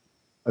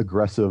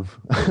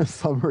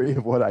summary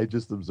of what I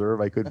just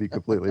observed. I could be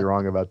completely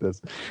wrong about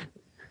this.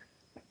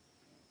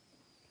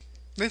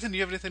 Nathan, do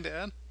you have anything to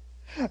add?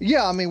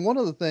 Yeah, I mean, one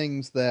of the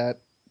things that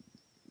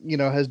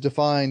has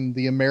defined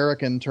the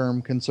American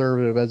term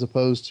conservative as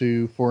opposed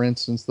to, for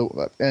instance,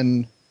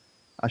 and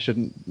I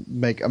shouldn't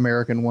make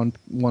American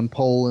one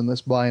pole in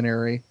this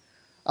binary.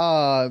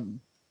 I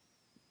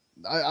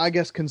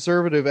guess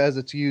conservative as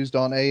it's used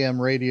on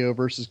AM radio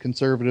versus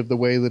conservative the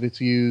way that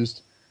it's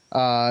used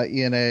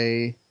in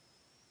a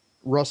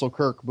Russell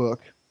Kirk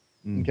book.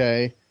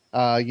 Okay.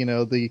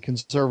 The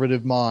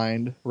Conservative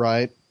Mind,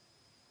 right?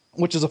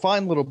 Which is a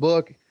fine little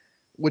book,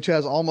 which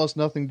has almost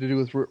nothing to do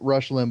with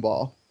Rush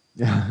Limbaugh.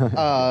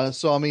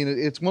 So, I mean,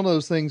 it's one of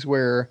those things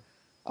where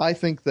I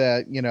think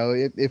that,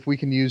 if we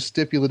can use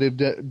stipulative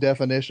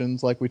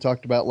definitions like we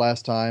talked about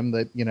last time,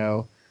 that,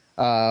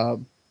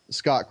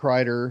 Scott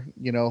Kreider,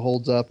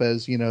 holds up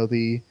as,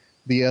 the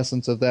the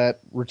essence of that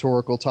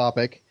rhetorical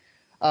topic.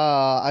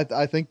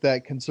 I think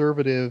that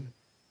conservative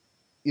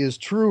is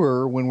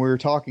truer when we're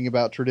talking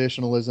about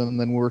traditionalism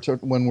than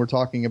when we're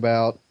talking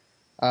about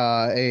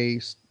a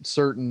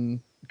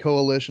certain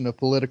coalition of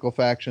political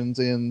factions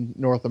in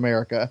North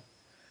America.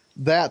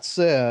 That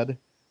said,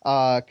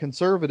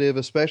 conservative,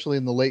 especially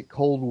in the late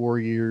Cold War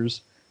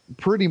years,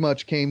 pretty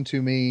much came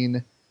to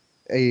mean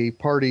a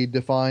party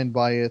defined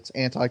by its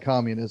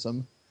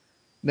anti-communism.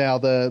 Now,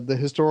 the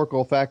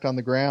historical fact on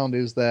the ground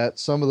is that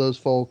some of those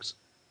folks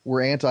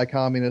were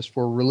anti-communist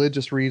for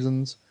religious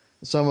reasons.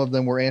 Some of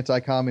them were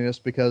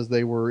anti-communist because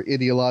they were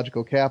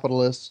ideological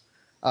capitalists.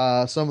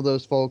 Some of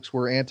those folks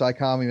were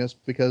anti-communist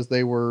because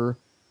they were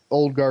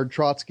old guard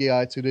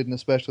Trotskyites who didn't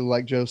especially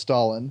like Joe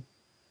Stalin.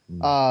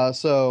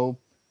 So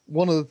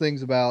one of the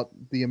things about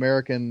the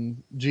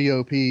American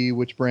GOP,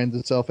 which brands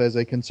itself as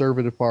a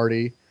conservative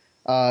party,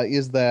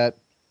 is that,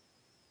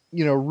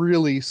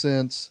 really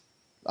since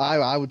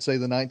I would say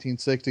the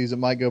 1960s, it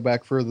might go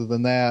back further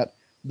than that,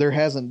 there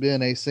hasn't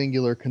been a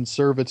singular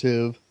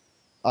conservative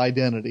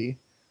identity.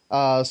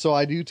 So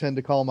I do tend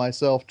to call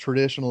myself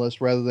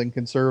traditionalist rather than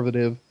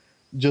conservative,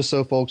 just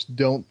so folks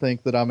don't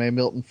think that I'm a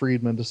Milton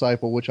Friedman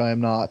disciple, which I am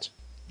not.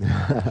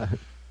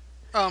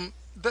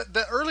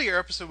 The earlier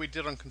episode we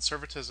did on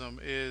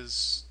conservatism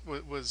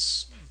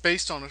was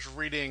based on us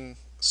reading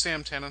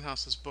Sam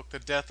Tannenhaus's book, The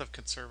Death of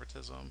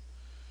Conservatism.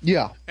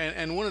 Yeah.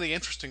 And one of the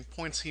interesting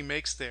points he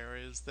makes there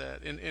is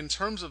that in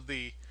terms of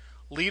the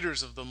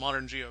leaders of the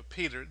modern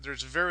GOP,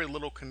 there's very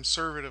little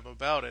conservative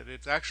about it.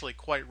 It's actually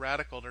quite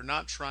radical. They're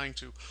not trying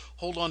to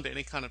hold on to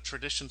any kind of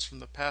traditions from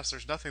the past.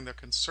 There's nothing they're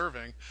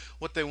conserving.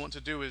 What they want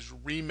to do is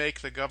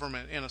remake the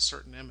government in a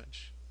certain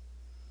image.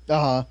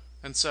 Uh-huh.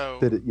 And so...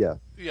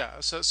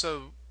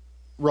 So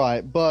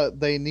right, but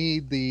they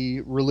need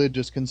the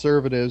religious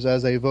conservatives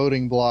as a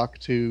voting bloc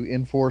to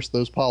enforce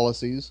those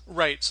policies.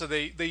 Right, so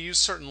they use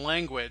certain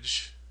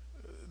language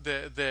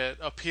that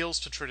appeals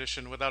to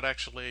tradition without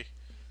actually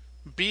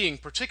being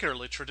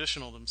particularly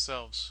traditional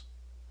themselves.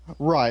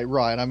 Right.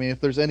 I mean,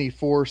 if there's any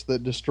force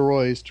that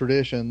destroys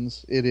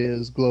traditions, it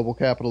is global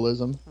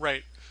capitalism.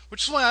 Right,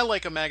 which is why I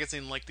like a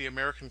magazine like the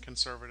American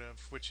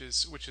Conservative, which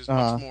is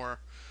much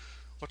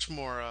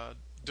more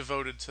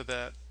devoted to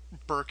that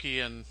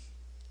Burkean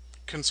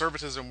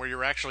conservatism where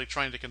you're actually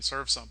trying to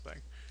conserve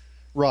something.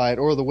 Right,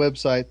 or the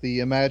website, The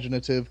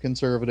Imaginative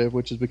Conservative,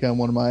 which has become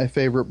one of my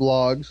favorite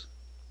blogs.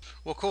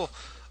 Well, cool.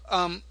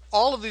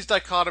 All of these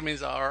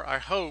dichotomies are, I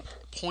hope,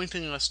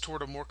 pointing us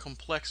toward a more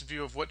complex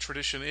view of what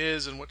tradition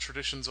is and what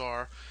traditions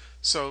are.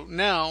 So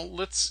now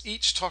let's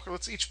each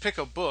pick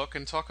a book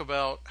and talk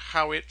about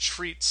how it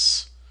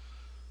treats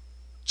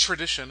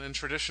tradition and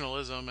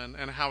traditionalism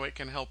and how it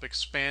can help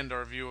expand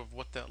our view of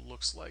what that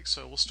looks like.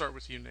 So we'll start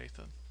with you,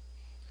 Nathan.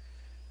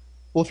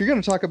 Well, if you're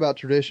going to talk about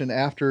tradition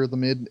after the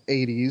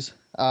mid-'80s,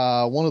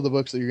 one of the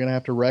books that you're going to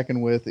have to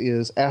reckon with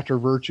is After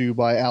Virtue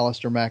by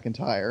Alasdair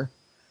MacIntyre.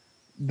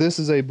 This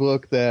is a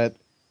book that,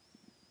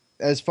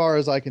 as far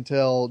as I can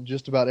tell,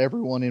 just about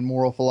everyone in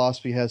moral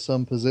philosophy has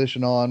some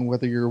position on,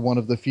 whether you're one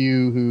of the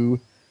few who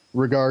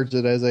regards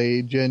it as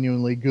a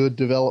genuinely good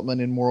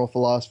development in moral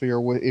philosophy,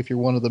 or if you're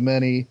one of the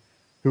many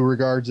who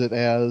regards it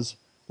as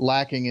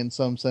lacking in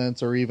some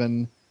sense or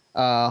even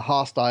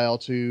hostile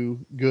to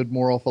good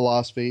moral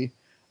philosophy.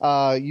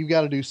 You've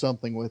got to do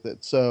something with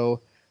it. So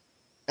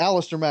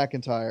Alasdair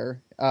MacIntyre,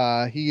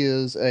 he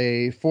is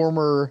a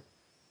former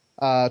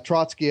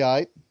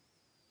Trotskyite,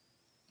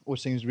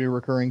 which seems to be a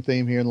recurring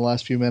theme here in the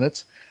last few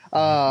minutes,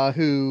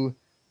 who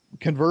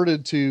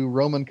converted to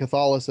Roman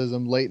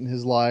Catholicism late in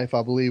his life,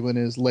 I believe in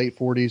his late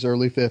 40s,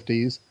 early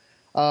 50s,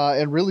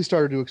 and really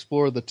started to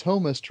explore the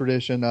Thomist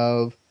tradition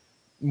of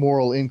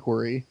moral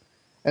inquiry.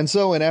 And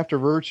so in After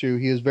Virtue,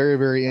 he is very,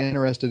 very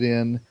interested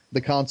in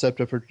the concept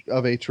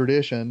of a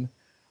tradition.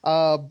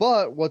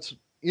 But what's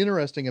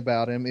interesting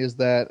about him is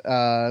that,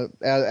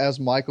 as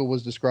Michael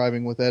was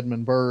describing with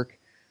Edmund Burke,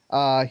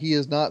 he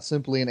is not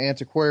simply an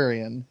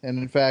antiquarian. And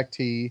in fact,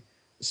 he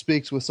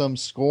speaks with some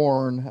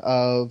scorn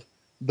of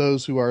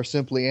those who are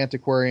simply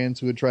antiquarians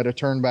who would try to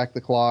turn back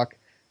the clock,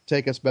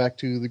 take us back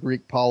to the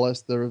Greek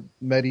polis, the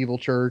medieval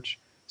church,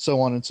 so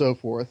on and so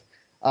forth.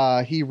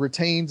 He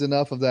retains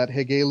enough of that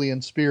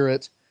Hegelian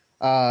spirit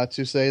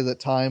to say that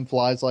time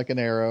flies like an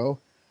arrow.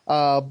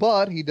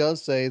 But he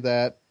does say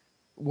that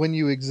when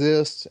you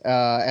exist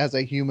as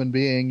a human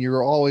being,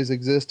 you're always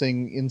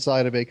existing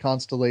inside of a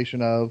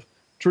constellation of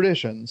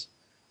traditions.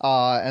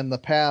 And the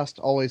past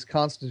always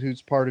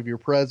constitutes part of your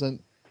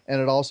present, and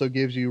it also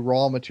gives you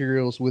raw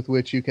materials with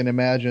which you can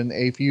imagine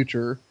a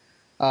future.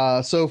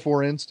 So,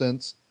 for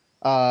instance,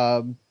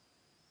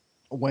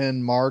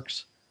 when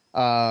Marx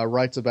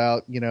writes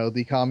about,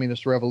 the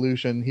communist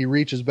revolution, he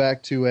reaches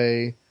back to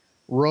a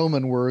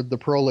Roman word, the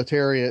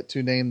proletariat,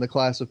 to name the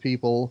class of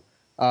people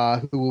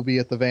who will be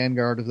at the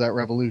vanguard of that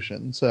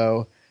revolution.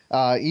 So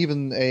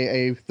even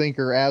a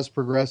thinker as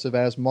progressive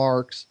as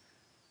Marx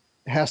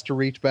has to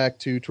reach back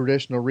to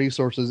traditional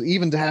resources,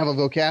 even to have a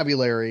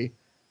vocabulary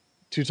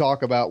to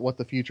talk about what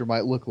the future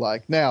might look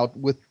like. Now,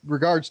 with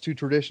regards to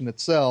tradition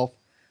itself,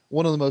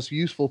 one of the most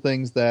useful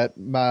things that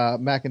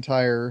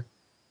MacIntyre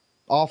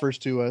offers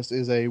to us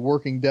is a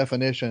working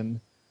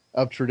definition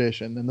of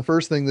tradition. And the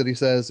first thing that he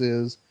says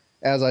is,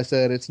 as I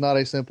said, it's not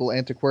a simple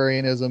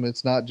antiquarianism.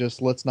 It's not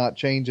just let's not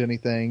change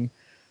anything,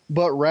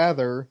 but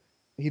rather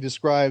he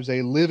describes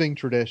a living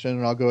tradition,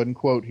 and I'll go ahead and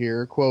quote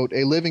here, quote,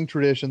 "A living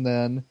tradition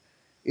then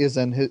is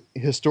an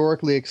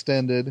historically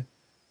extended,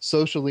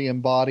 socially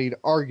embodied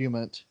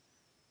argument,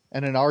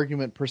 and an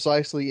argument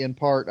precisely in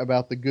part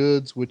about the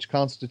goods which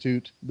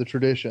constitute the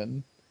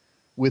tradition.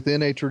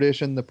 Within a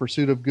tradition, the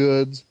pursuit of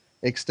goods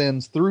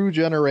extends through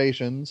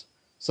generations,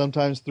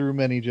 sometimes through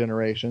many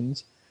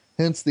generations.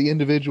 Hence, the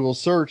individual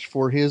search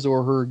for his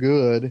or her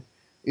good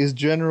is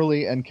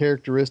generally and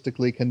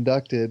characteristically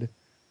conducted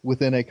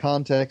within a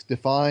context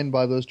defined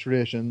by those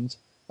traditions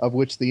of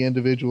which the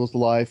individual's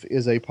life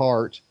is a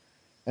part.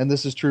 And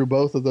this is true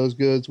both of those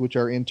goods which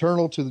are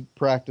internal to the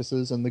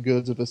practices and the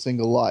goods of a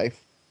single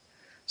life."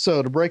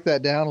 So to break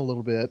that down a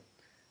little bit,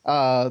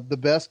 the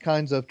best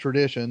kinds of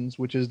traditions,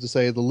 which is to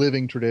say the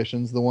living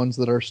traditions, the ones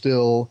that are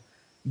still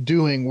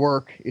doing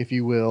work, if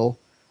you will,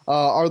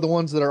 are the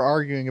ones that are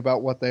arguing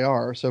about what they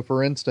are. So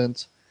for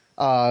instance,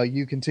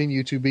 you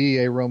continue to be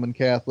a Roman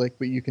Catholic,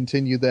 but you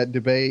continue that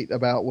debate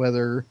about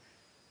whether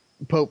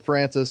Pope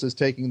Francis is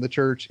taking the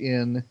church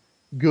in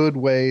good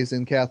ways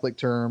in Catholic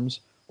terms,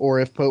 or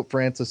if Pope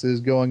Francis is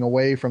going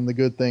away from the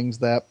good things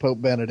that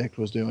Pope Benedict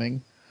was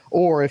doing.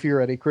 Or if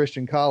you're at a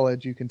Christian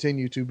college, you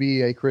continue to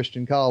be a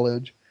Christian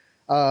college,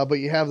 but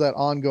you have that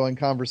ongoing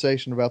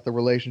conversation about the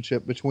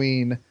relationship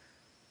between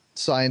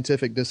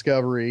scientific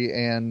discovery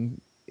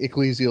and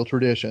ecclesial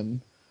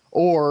tradition.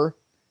 Or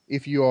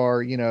if you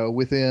are,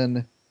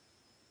 within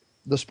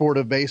the sport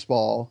of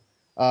baseball,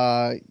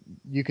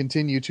 you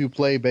continue to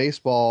play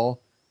baseball,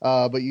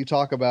 but you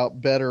talk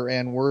about better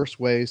and worse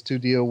ways to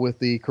deal with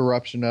the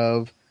corruption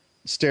of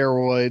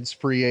steroids,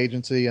 free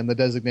agency, and the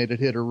designated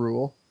hitter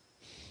rule.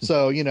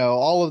 So,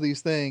 all of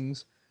these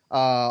things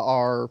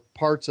are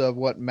parts of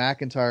what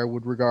MacIntyre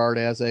would regard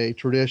as a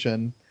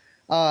tradition.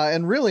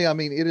 And really,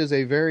 it is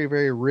a very,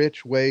 very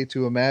rich way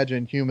to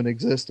imagine human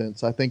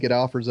existence. I think it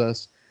offers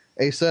us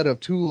a set of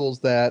tools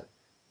that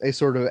a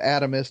sort of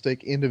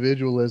atomistic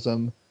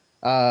individualism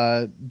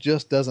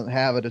just doesn't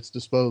have at its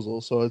disposal.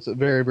 So it's a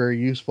very, very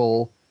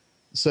useful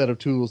set of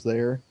tools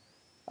there.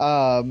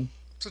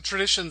 So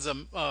tradition's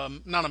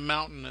not a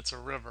mountain; it's a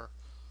river.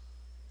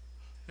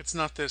 It's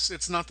not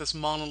this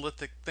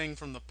monolithic thing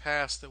from the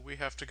past that we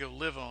have to go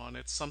live on.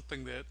 It's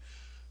something that,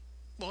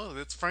 well,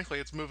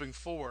 it's moving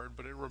forward,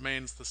 but it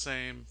remains the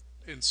same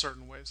in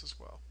certain ways as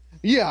well.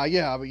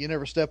 Yeah, but you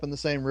never step in the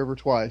same river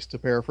twice, to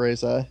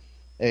paraphrase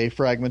a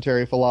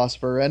fragmentary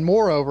philosopher. And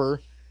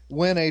moreover,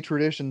 when a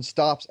tradition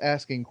stops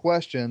asking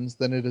questions,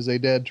 then it is a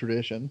dead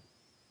tradition.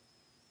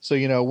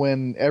 So,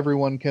 when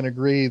everyone can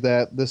agree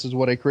that this is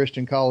what a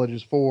Christian college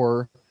is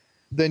for,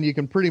 then you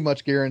can pretty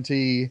much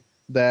guarantee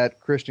that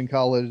Christian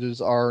colleges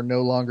are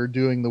no longer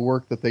doing the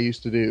work that they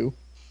used to do.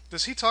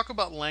 Does he talk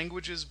about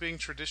languages being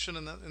tradition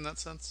in that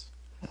sense?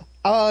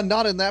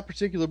 Not in that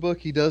particular book.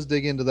 He does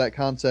dig into that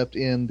concept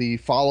in the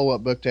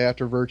follow-up book to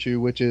After Virtue,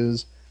 which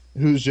is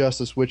Whose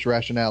Justice, Which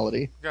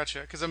Rationality.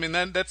 Gotcha. Because,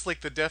 that's like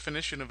the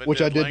definition of a which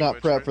dead I did language,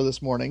 not prep right? for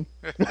this morning.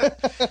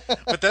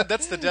 But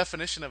that's the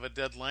definition of a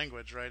dead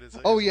language, right?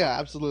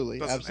 Absolutely.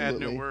 Doesn't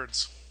absolutely. add new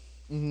words.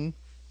 Mm-hmm.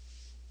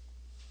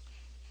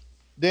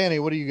 Danny,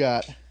 what do you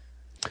got?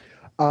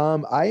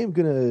 I am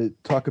going to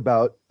talk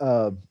about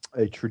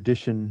a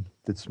tradition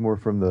that's more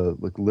from the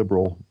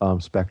liberal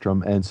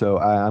spectrum, and so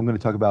I'm going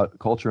to talk about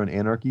Culture and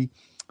Anarchy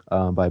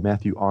by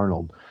Matthew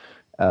Arnold,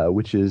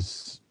 which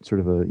is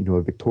sort of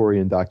a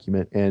Victorian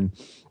document, and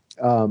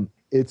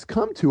it's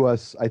come to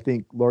us, I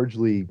think,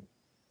 largely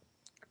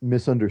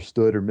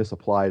misunderstood or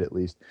misapplied, at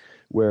least,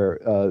 where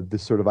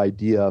this sort of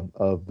idea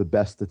of the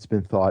best that's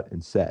been thought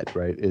and said,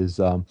 right, is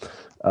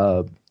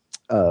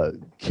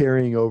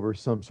carrying over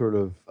some sort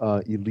of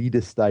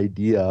elitist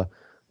idea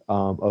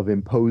of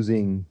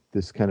imposing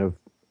this kind of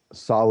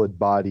solid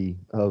body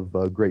of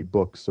great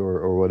books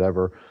or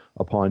whatever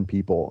upon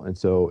people. And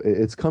so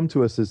it's come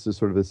to us as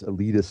sort of this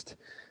elitist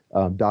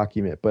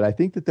document. But I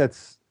think that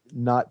that's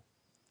not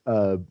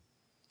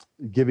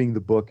giving the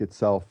book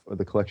itself, or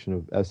the collection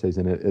of essays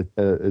in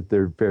it,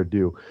 their fair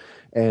due.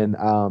 And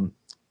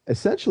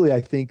essentially, I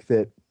think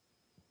that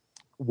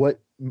what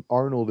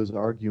Arnold is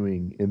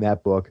arguing in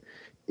that book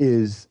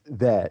is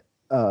that,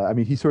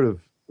 he sort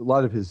of, a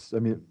lot of his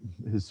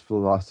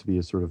philosophy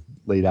is sort of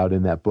laid out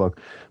in that book,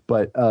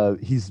 but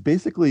he's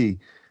basically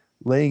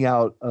laying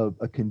out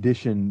a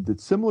condition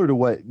that's similar to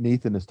what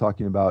Nathan is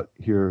talking about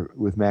here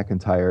with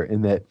MacIntyre,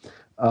 in that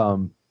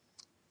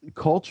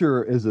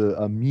culture is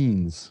a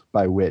means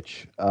by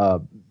which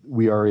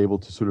we are able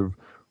to sort of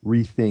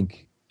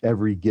rethink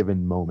every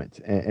given moment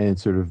and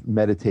sort of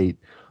meditate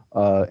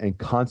and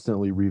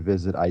constantly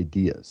revisit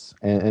ideas.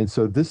 And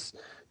so this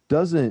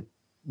doesn't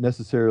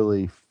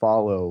necessarily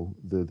follow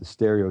the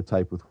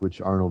stereotype with which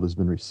Arnold has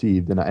been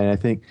received. And I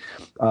think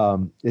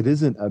it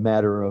isn't a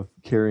matter of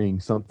carrying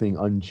something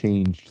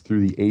unchanged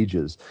through the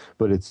ages,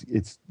 but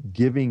it's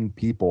giving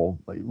people,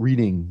 like,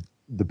 reading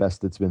the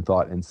best that's been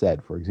thought and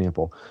said, for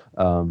example,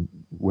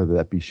 whether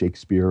that be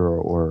Shakespeare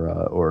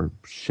or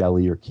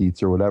Shelley or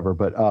Keats or whatever,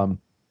 but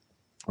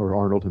or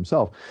Arnold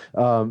himself.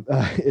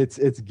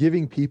 It's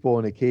giving people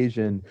an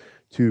occasion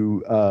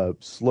to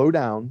slow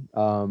down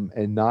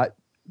and not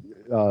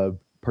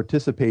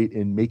participate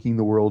in making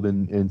the world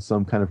in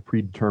some kind of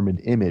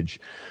predetermined image,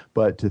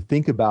 but to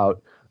think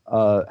about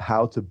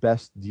how to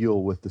best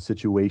deal with the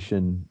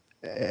situation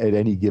at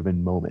any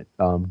given moment,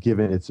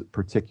 given its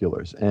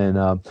particulars.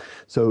 And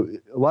so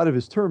a lot of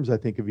his terms, I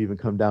think, have even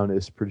come down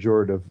as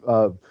pejorative.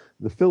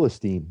 The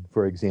Philistine,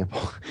 for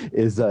example,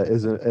 is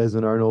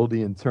an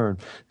Arnoldian term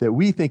that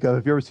we think of.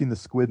 Have you ever seen The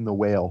Squid and the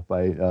Whale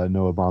by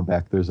Noah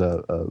Baumbach? There's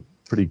a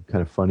pretty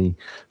kind of funny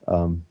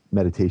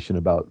meditation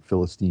about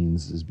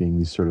Philistines as being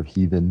these sort of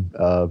heathen,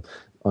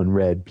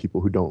 unread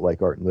people who don't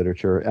like art and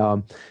literature.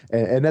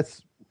 And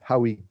that's how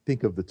we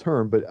think of the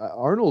term. But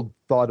Arnold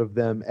thought of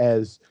them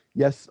as,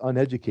 yes,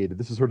 uneducated.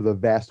 This is sort of the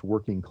vast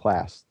working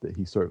class that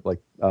he sort of like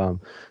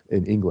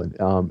in England.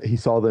 He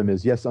saw them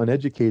as, yes,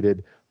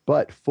 uneducated,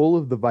 but full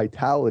of the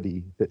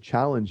vitality that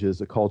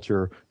challenges a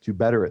culture to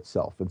better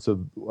itself. And so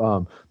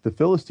the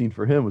Philistine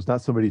for him was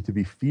not somebody to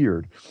be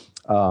feared,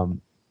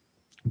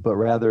 but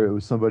rather it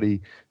was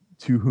somebody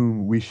to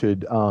whom we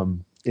should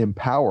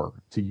empower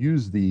to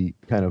use the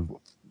kind of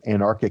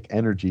anarchic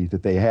energy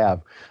that they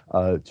have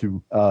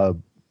to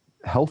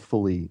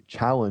healthfully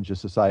challenge a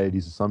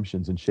society's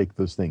assumptions and shake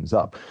those things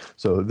up.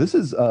 So this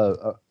is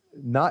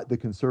not the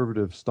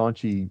conservative,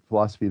 staunchy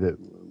philosophy that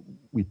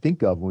we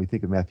think of when we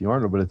think of Matthew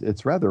Arnold, but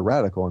it's rather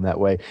radical in that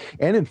way.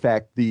 And in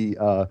fact, the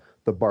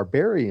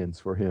barbarians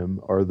for him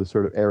are the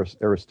sort of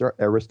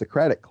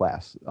aristocratic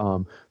class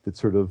that's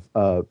sort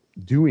of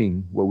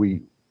doing what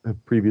we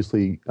have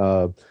previously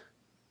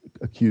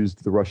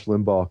accused the Rush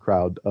Limbaugh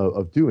crowd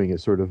of doing,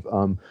 is sort of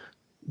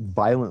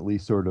violently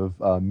sort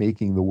of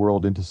making the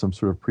world into some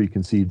sort of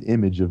preconceived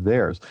image of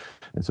theirs.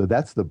 And so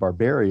that's the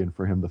barbarian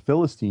for him. The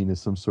Philistine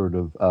is some sort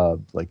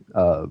of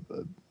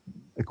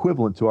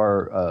equivalent to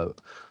our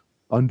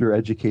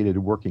undereducated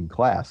working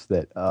class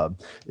that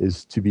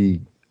is to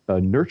be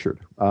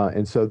nurtured.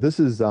 And so this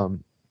is a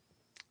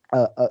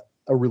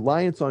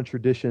reliance on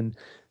tradition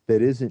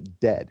that isn't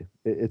dead.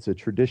 It's a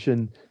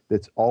tradition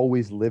that's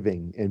always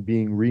living and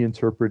being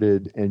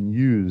reinterpreted and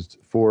used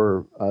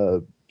for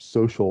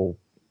social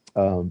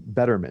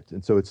betterment.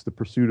 And so it's the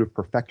pursuit of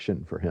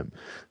perfection for him.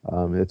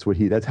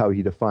 That's how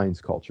he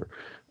defines culture,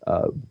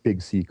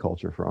 big C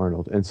culture for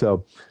Arnold. And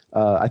so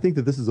I think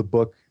that this is a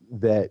book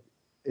that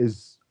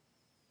is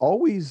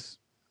always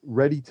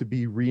ready to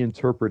be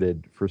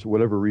reinterpreted for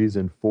whatever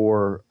reason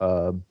for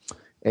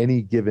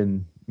any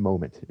given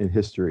moment in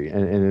history.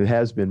 And it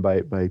has been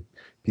by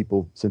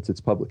people since its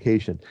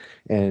publication.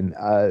 And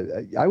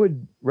I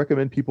would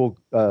recommend people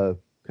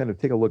kind of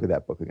take a look at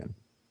that book again.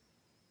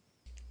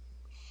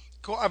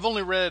 Cool. I've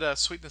only read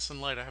Sweetness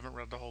and Light. I haven't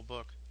read the whole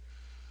book.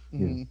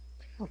 Mm-hmm.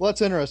 Well,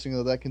 that's interesting,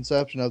 though, that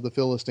conception of the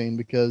Philistine,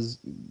 because,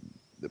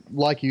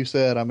 like you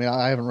said, I mean,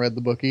 I haven't read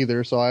the book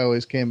either, so I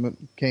always came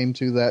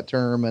to that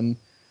term and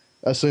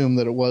assumed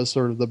that it was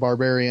sort of the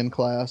barbarian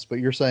class. But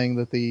you're saying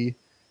that the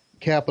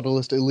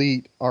capitalist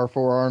elite are,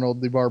 for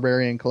Arnold, the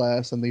barbarian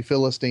class, and the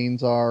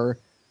Philistines are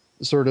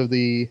sort of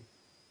the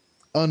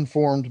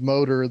unformed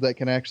motor that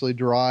can actually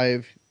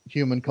drive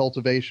human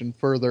cultivation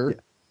further. Yeah.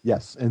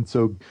 Yes, and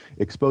so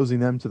exposing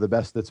them to the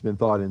best that's been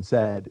thought and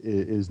said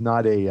is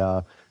not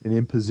an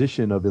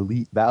imposition of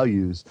elite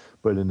values,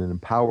 but an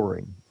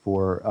empowering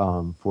for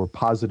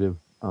positive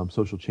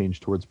social change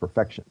towards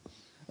perfection.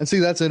 And see,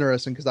 that's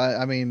interesting, because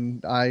I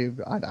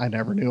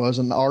never knew I was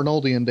an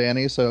Arnoldian,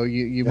 Danny. So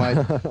you might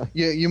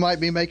you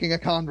might be making a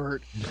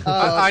convert.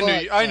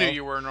 I knew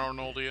you were an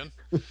Arnoldian.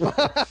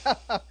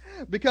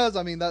 Because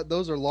I mean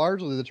those are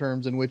largely the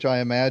terms in which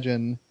I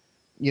imagine,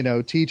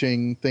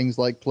 teaching things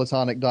like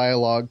Platonic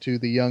dialogue to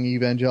the young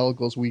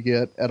evangelicals we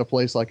get at a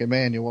place like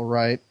Emmanuel,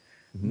 right?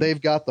 Mm-hmm.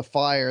 They've got the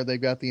fire, they've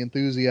got the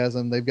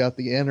enthusiasm, they've got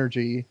the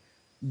energy,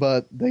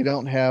 but they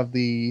don't have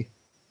the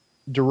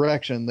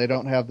direction, they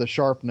don't have the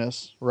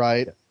sharpness,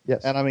 right?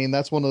 Yes. And I mean,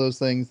 that's one of those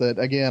things that,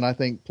 again, I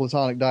think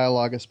Platonic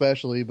dialogue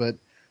especially, but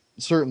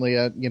certainly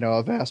a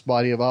vast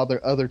body of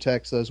other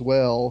texts as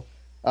well,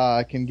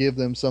 can give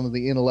them some of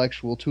the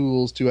intellectual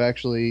tools to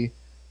actually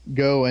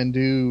go and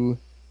do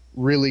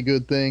really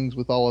good things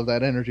with all of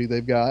that energy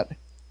they've got.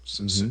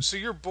 So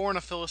you're born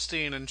a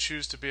Philistine and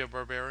choose to be a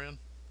barbarian?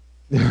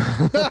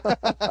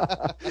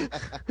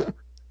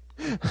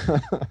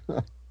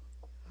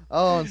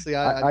 Oh, and see,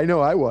 I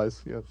know I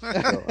was. Yeah.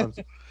 So,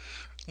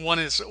 one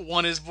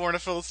is born a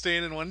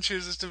Philistine and one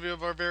chooses to be a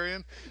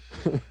barbarian.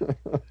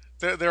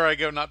 There I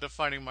go, not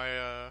defining my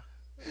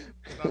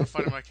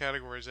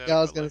categories. Yeah,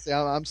 I was going to say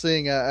I'm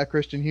seeing a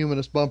Christian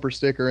humanist bumper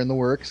sticker in the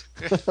works.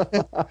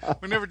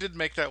 We never did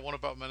make that one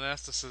about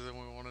monasticism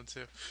we wanted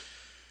to.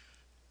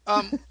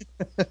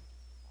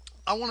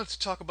 I wanted to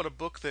talk about a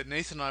book that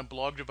Nathan and I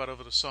blogged about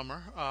over the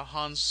summer,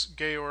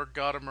 Hans-Georg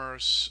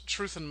Gadamer's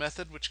Truth and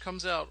Method, which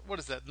comes out, what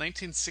is that,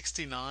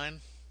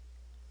 1969?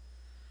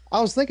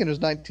 I was thinking it was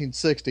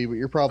 1960, but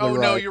you're probably Oh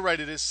no, right. you're right.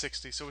 It is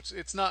 60. So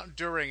it's not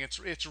during.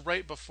 It's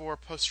right before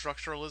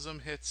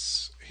post-structuralism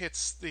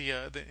hits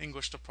the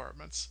English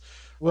departments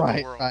of the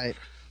Right, world. right.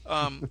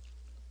 Um,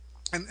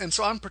 and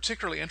so I'm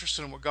particularly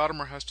interested in what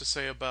Gadamer has to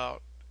say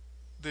about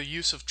the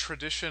use of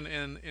tradition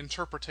in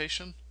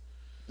interpretation,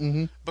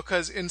 Hmm.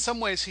 because in some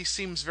ways he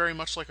seems very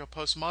much like a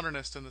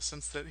postmodernist in the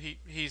sense that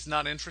he's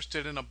not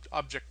interested in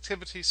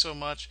objectivity so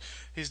much.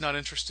 He's not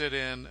interested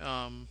in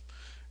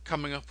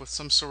coming up with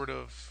some sort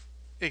of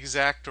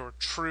exact or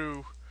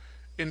true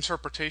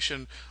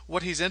interpretation.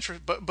 What he's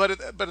interested, but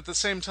at the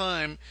same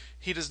time,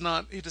 he does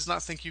not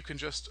think you can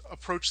just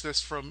approach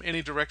this from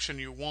any direction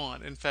you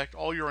want. In fact,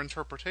 all your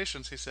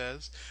interpretations, he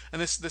says,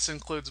 and this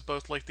includes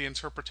both like the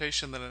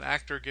interpretation that an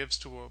actor gives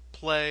to a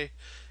play,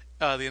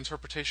 the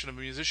interpretation a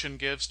musician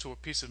gives to a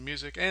piece of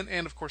music, and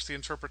of course the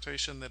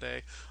interpretation that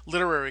a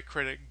literary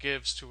critic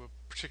gives to a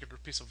particular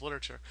piece of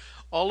literature.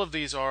 All of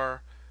these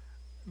are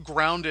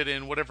grounded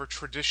in whatever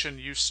tradition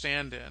you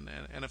stand in,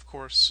 and of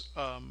course,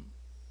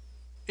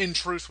 in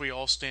truth, we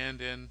all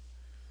stand in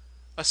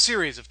a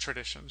series of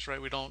traditions, right?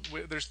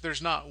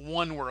 There's not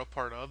one we're a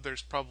part of.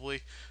 There's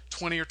probably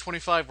 20 or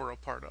 25 we're a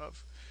part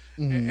of,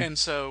 Hmm. and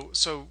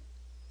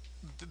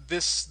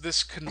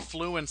this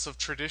confluence of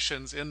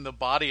traditions in the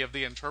body of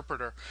the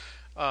interpreter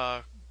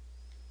uh,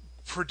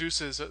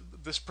 produces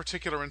this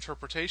particular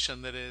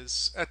interpretation that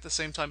is at the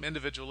same time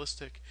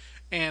individualistic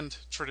and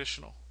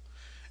traditional.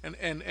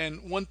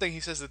 And one thing he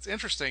says that's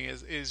interesting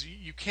is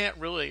you can't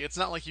really, it's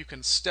not like you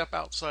can step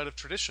outside of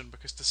tradition,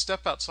 because to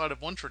step outside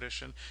of one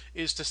tradition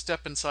is to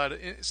step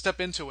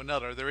into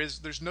another.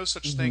 There's no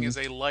such thing Hmm. as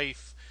a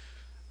life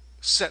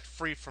set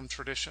free from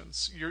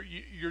traditions.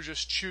 You're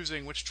just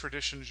choosing which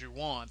traditions you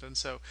want. And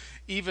so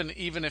even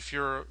if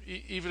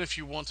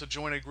you want to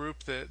join a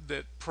group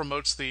that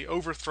promotes the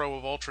overthrow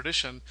of all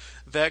tradition,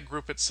 that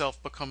group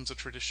itself becomes a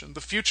tradition.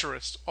 The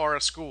futurists are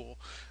a school.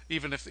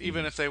 Even if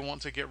they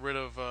want to get rid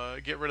of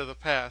the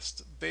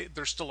past,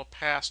 there's still a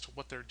past to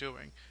what they're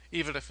doing,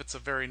 even if it's a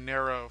very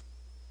narrow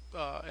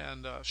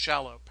and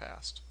shallow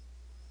past.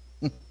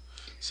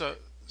 So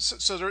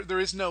there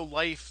is no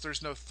life,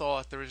 there's no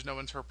thought, there is no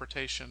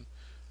interpretation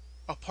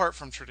apart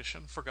from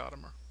tradition for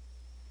Gadamer.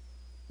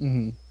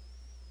 Hmm.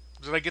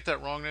 Did I get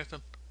that wrong,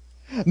 Nathan?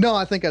 No,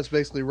 I think that's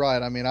basically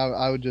right. I mean,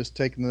 I would just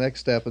take the next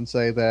step and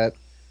say that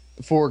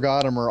for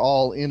Gadamer,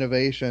 all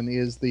innovation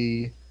is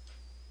the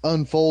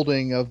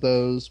unfolding of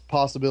those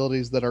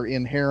possibilities that are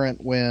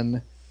inherent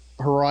when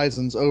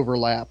horizons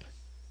overlap.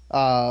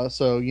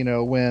 So,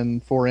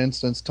 when, for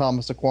instance,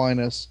 Thomas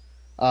Aquinas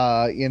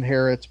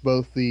inherits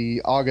both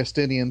the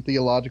Augustinian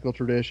theological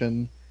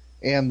tradition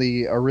and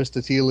the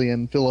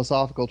Aristotelian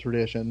philosophical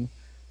tradition,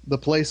 the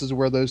places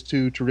where those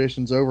two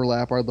traditions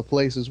overlap are the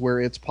places where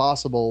it's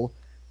possible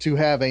to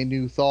have a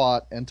new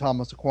thought, and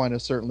Thomas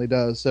Aquinas certainly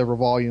does, several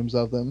volumes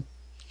of them.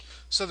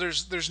 So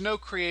there's no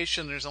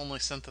creation, there's only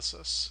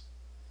synthesis.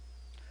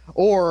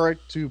 Or,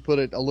 to put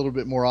it a little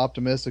bit more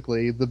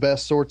optimistically, the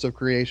best sorts of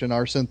creation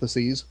are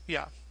syntheses.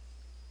 Yeah.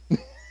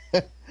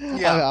 I,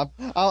 Yeah.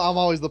 I'm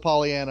always the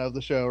Pollyanna of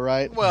the show,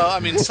 right? Well, I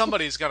mean,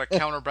 somebody's got to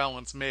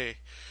counterbalance me.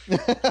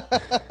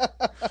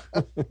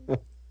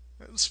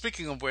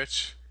 Speaking of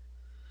which,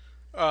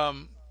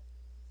 um,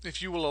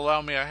 if you will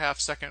allow me a half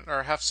second or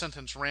a half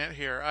sentence rant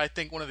here, I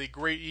think one of the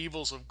great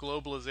evils of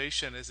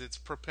globalization is its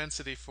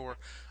propensity for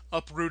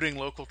uprooting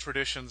local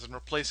traditions and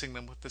replacing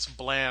them with this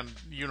bland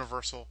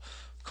universal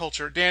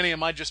culture. Danny,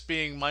 am I just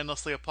being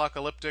mindlessly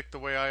apocalyptic the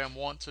way I am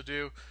wont to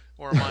do,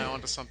 or am I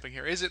onto something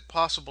here? Is it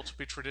possible to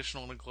be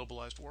traditional in a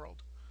globalized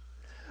world?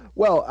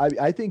 Well,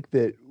 I think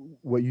that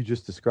what you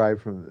just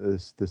described from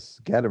this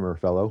Gadamer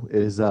fellow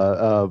is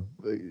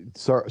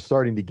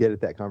starting to get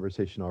at that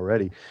conversation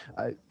already.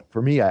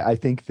 For me, I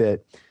think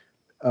that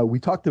we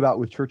talked about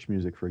with church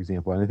music, for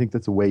example, and I think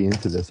that's a way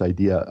into this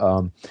idea.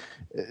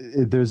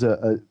 There's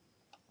a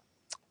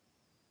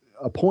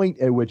point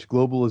at which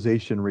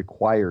globalization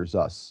requires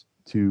us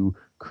to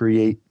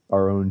create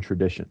our own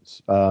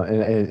traditions,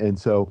 and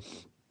so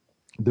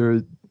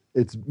there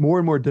it's more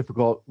and more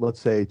difficult, let's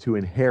say, to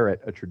inherit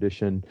a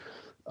tradition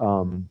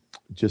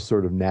just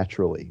sort of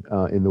naturally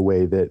in the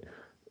way that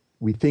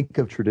we think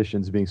of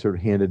traditions being sort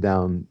of handed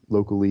down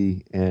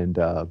locally and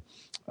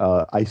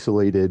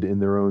isolated in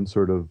their own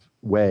sort of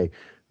way.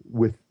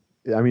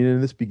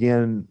 And this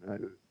began.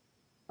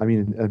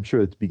 I'm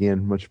sure it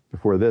began much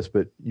before this,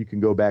 but you can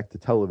go back to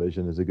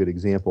television as a good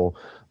example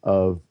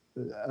of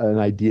an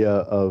idea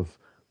of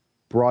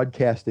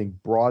broadcasting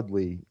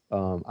broadly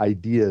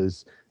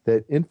ideas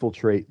that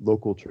infiltrate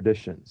local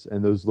traditions,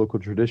 and those local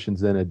traditions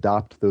then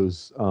adopt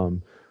those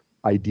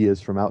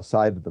ideas from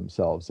outside of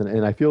themselves.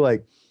 And I feel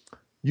like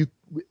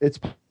it's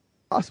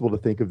possible to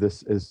think of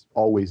this as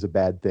always a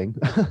bad thing.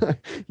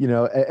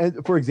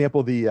 And for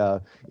example,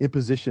 the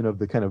imposition of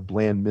the kind of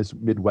bland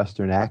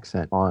Midwestern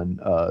accent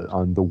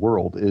on the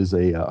world is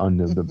on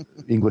the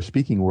English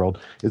speaking world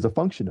is a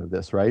function of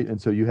this, right? And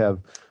so you have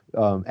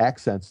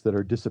accents that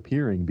are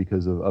disappearing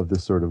because of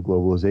this sort of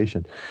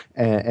globalization,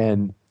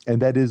 and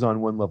that is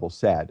on one level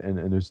sad, and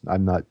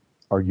I'm not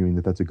arguing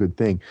that that's a good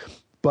thing,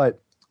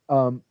 but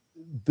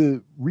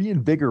the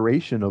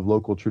reinvigoration of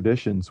local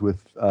traditions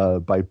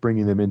by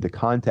bringing them into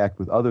contact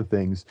with other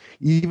things,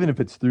 even if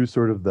it's through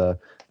sort of the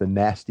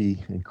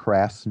nasty and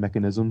crass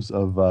mechanisms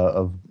of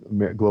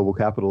global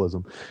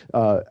capitalism,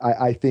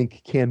 I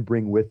think can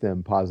bring with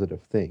them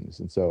positive things.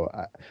 And so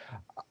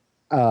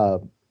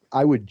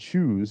I would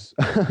choose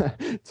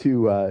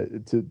to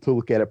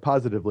look at it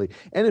positively.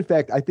 And in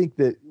fact, I think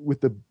that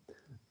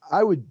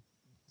I would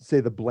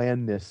say the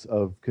blandness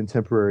of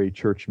contemporary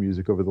church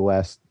music over the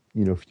last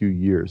few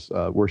years,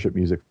 worship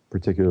music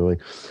particularly,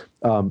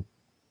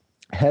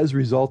 has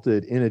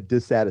resulted in a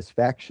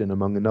dissatisfaction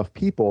among enough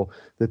people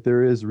that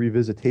there is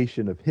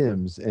revisitation of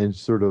hymns and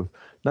sort of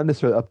not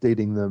necessarily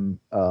updating them,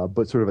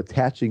 but sort of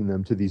attaching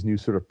them to these new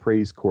sort of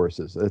praise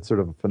choruses. That's sort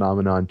of a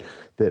phenomenon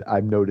that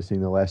I'm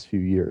noticing the last few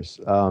years.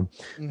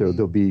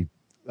 There'll be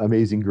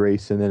Amazing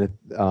Grace, and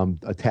then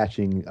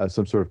attaching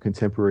some sort of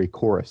contemporary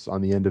chorus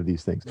on the end of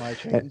these things. My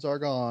chains are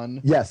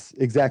gone. Yes,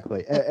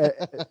 exactly.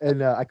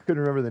 and I couldn't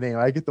remember the name.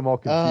 I get them all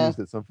confused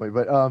at some point.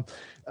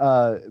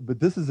 But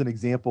this is an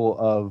example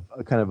of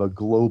a kind of a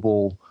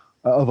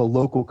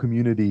local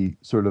community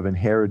sort of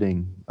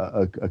inheriting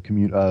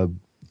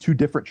two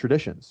different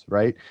traditions,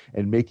 right,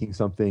 and making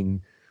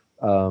something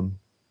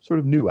sort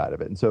of new out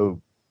of it. And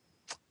so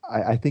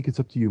I think it's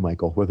up to you,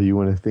 Michael, whether you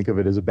want to think of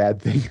it as a bad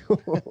thing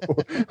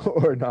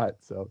or not.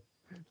 So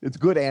it's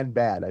good and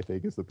bad, I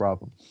think, is the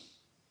problem.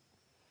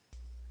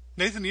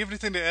 Nathan, do you have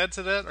anything to add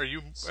to that? Are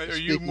you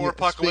more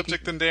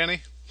apocalyptic than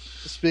Danny?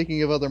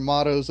 Speaking of other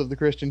mottos of the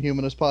Christian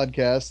Humanist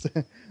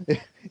Podcast,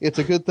 it's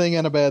a good thing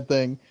and a bad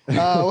thing.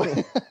 Couple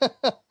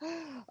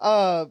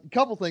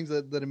things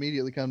that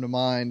immediately come to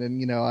mind,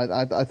 and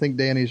I think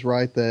Danny's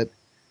right that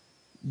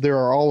there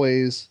are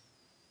always.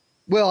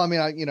 Well, I mean,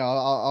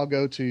 I'll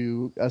go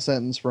to a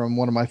sentence from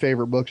one of my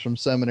favorite books from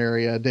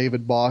seminary,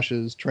 David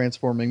Bosch's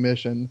Transforming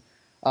Mission.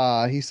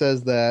 He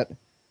says that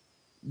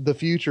the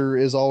future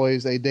is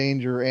always a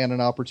danger and an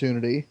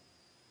opportunity.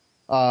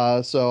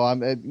 So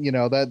I'm,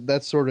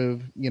 that's sort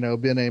of,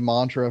 been a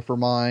mantra of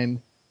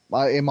mine,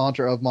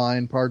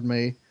 pardon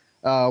me,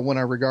 when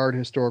I regard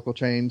historical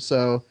change.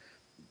 So,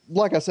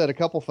 like I said, a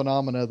couple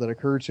phenomena that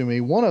occur to me.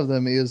 One of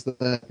them is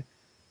that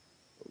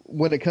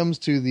when it comes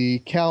to the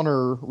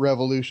counter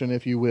revolution,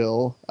 if you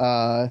will,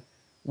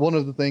 one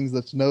of the things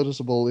that's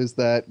noticeable is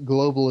that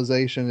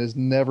globalization is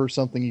never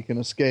something you can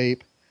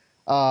escape.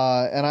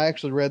 And I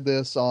actually read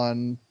this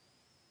on,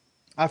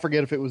 I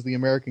forget if it was the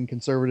American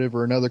Conservative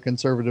or another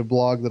conservative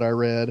blog that I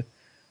read,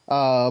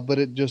 but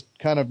it just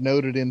kind of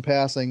noted in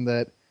passing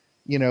that,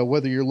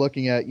 whether you're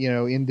looking at,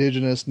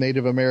 indigenous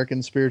Native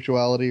American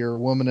spirituality or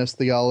womanist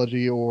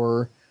theology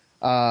or,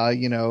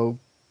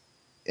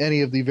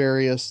 any of the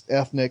various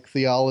ethnic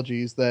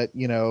theologies that,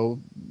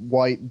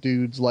 white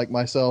dudes like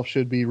myself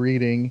should be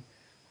reading.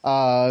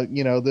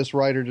 This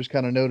writer just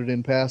kind of noted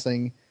in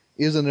passing,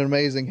 isn't it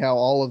amazing how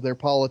all of their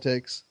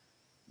politics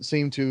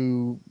seem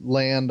to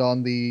land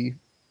on the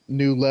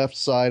new left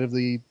side of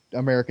the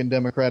American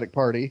Democratic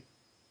Party?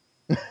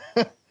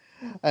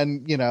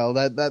 And,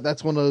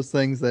 that's one of those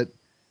things that,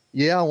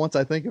 once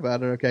I think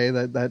about it, okay,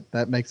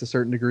 that makes a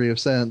certain degree of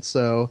sense.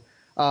 So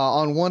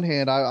on one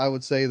hand, I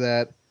would say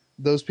that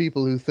those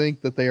people who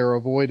think that they are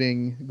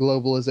avoiding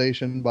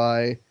globalization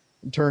by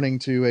turning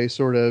to a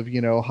sort of,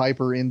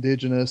 hyper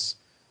indigenous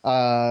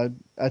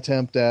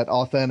attempt at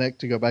authentic,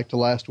 to go back to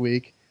last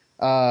week,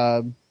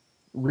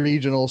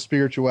 regional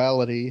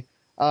spirituality,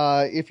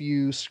 if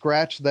you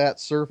scratch that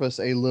surface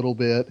a little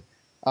bit,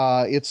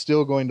 it's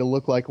still going to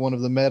look like one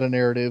of the meta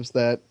narratives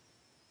that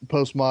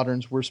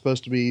postmoderns were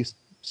supposed to be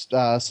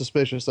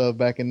suspicious of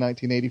back in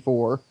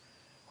 1984.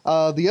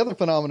 The other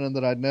phenomenon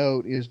that I'd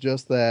note is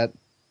just that,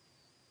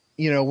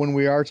 when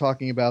we are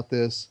talking about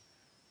this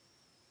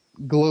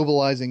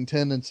globalizing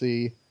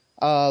tendency,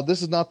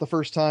 this is not the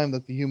first time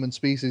that the human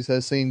species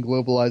has seen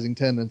globalizing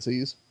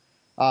tendencies.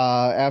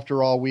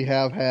 After all, we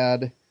have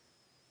had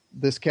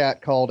this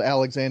cat called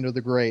Alexander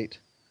the Great.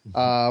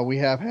 We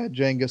have had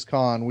Genghis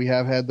Khan. We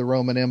have had the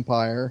Roman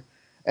Empire.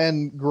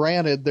 And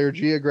granted, their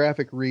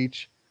geographic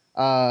reach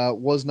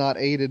was not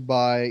aided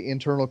by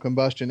internal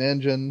combustion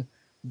engine.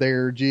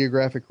 Their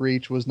geographic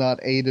reach was not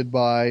aided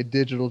by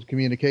digital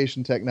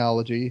communication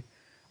technology.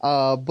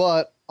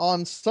 But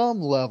on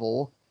some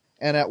level,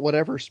 and at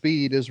whatever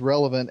speed is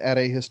relevant at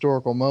a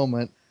historical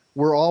moment,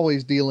 we're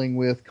always dealing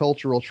with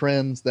cultural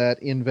trends that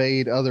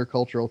invade other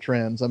cultural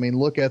trends. I mean,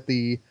 look at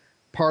the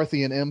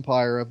Parthian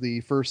Empire of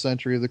the first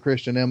century of the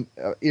Christian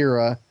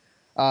era.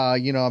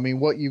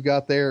 What you've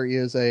got there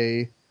is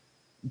a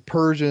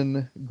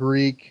Persian,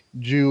 Greek,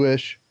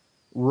 Jewish,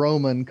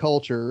 Roman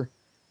culture.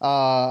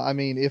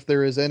 If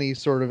there is any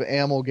sort of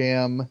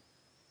amalgam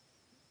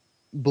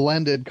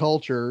blended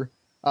culture.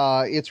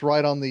 It's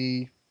right on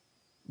the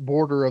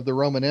border of the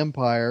Roman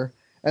Empire.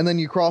 And then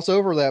you cross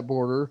over that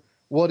border.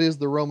 What is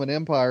the Roman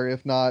Empire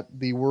if not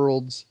the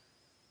world's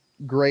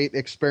great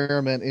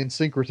experiment in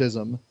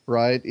syncretism,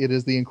 right? It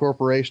is the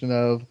incorporation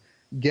of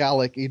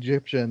Gallic,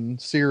 Egyptian,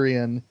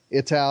 Syrian,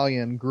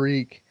 Italian,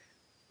 Greek,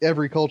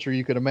 every culture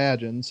you could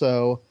imagine.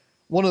 So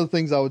one of the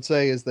things I would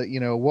say is that,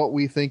 what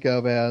we think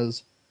of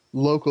as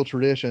local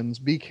traditions,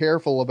 be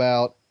careful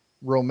about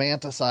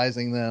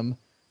romanticizing them,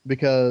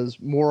 because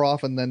more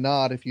often than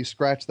not, if you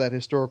scratch that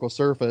historical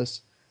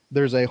surface,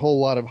 there's a whole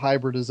lot of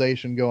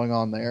hybridization going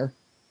on there.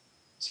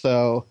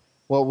 So,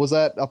 well, was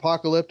that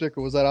apocalyptic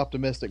or was that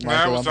optimistic,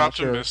 Michael? That was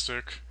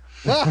optimistic.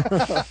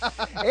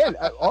 And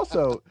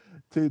also,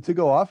 to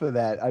go off of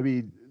that, I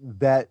mean,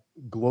 that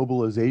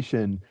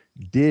globalization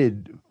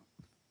did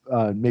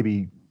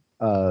maybe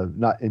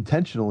not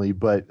intentionally,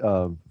 but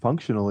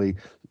functionally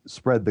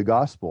spread the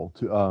gospel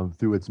to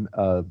through its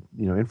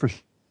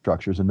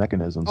infrastructures and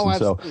mechanisms. Oh, and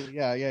absolutely.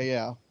 So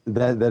yeah.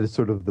 that is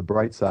sort of the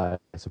bright side,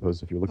 I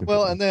suppose, if you're looking.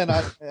 Well, for and then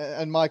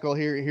and Michael,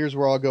 here's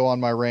where I'll go on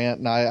my rant,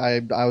 and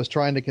I was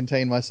trying to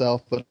contain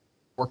myself, but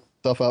work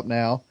stuff up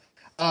now.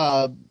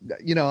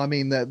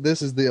 That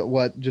this is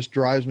what just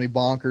drives me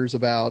bonkers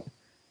about,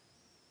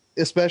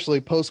 especially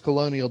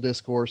post-colonial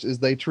discourse, is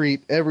they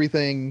treat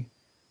everything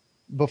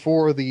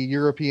before the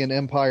European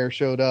Empire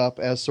showed up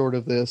as sort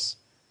of this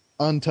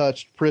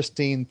untouched,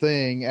 pristine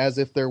thing, as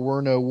if there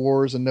were no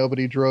wars and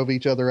nobody drove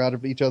each other out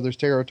of each other's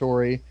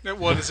territory.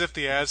 Well, as if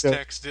the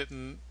Aztecs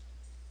didn't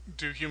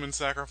do human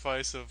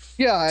sacrifice of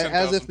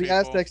as if the people.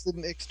 Aztecs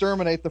didn't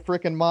exterminate the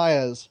frickin'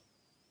 Mayas,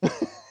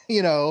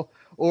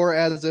 or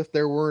as if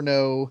there were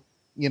no,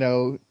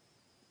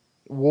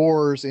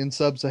 wars in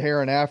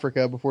sub-Saharan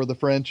Africa before the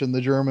French and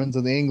the Germans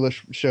and the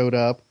English showed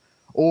up,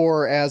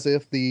 or as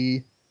if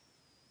the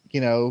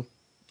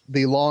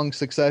long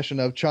succession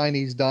of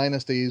Chinese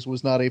dynasties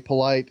was not a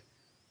polite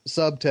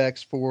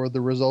subtext for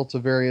the results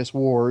of various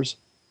wars.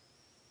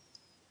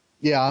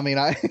 Yeah, I mean,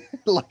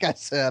 like I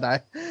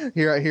said,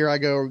 here I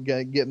go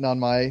getting on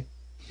my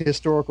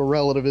historical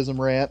relativism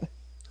rant.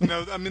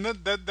 No, I mean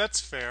that's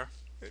fair,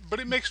 but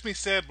it makes me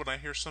sad when I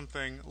hear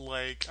something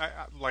like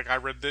I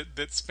read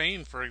that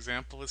Spain, for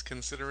example, is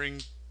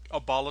considering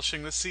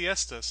abolishing the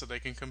siesta so they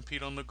can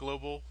compete on the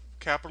global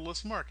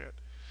capitalist market.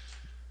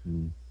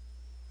 And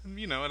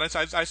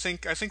I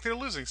think they're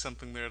losing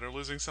something there. They're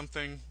losing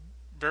something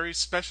very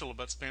special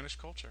about Spanish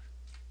culture.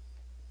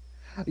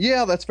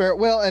 Yeah, that's fair.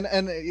 Well,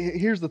 and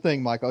here's the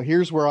thing, Michael.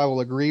 Here's where I will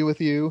agree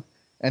with you,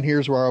 and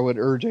here's where I would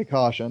urge a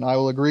caution. I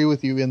will agree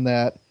with you in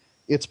that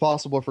it's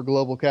possible for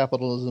global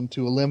capitalism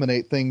to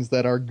eliminate things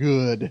that are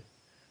good.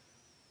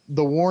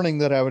 The warning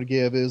that I would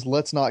give is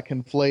let's not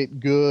conflate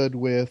good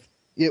with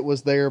it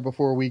was there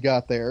before we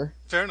got there.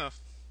 Fair enough.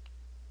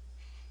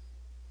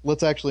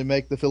 Let's actually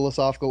make the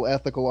philosophical,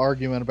 ethical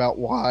argument about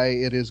why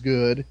it is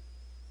good.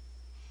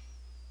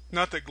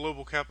 Not that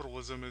global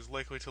capitalism is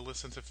likely to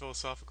listen to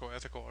philosophical,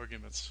 ethical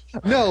arguments.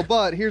 No,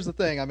 but here's the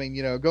thing. I mean,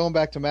 going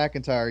back to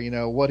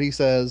MacIntyre, what he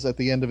says at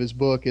the end of his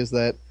book is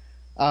that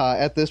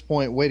at this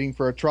point, waiting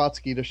for a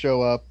Trotsky to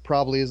show up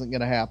probably isn't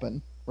going to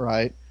happen,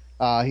 right?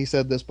 He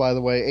said this, by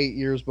the way, 8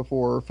 years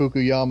before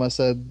Fukuyama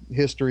said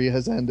history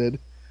has ended.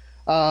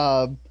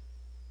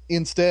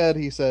 Instead,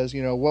 he says,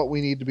 what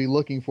we need to be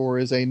looking for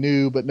is a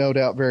new, but no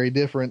doubt very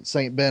different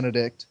Saint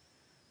Benedict.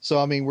 So,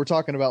 I mean, we're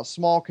talking about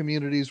small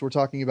communities. We're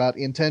talking about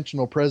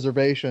intentional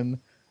preservation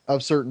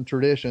of certain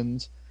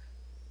traditions.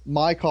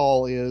 My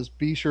call is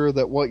be sure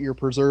that what you're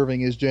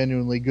preserving is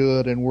genuinely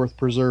good and worth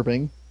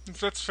preserving.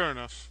 That's fair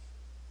enough.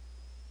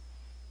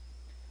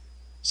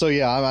 So,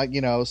 yeah, I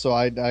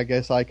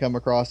guess I come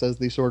across as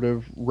the sort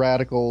of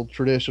radical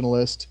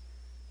traditionalist,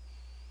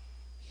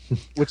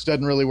 which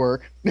doesn't really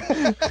work.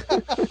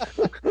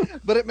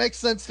 But it makes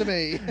sense to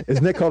me.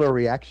 Isn't that called a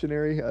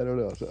reactionary? I don't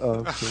know.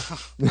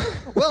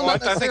 Well, I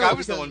think I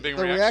was the one being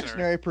the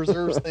reactionary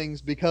preserves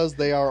things because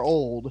they are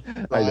old.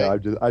 Right? I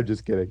know. I'm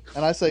just kidding.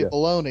 And I say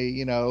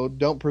baloney.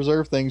 Don't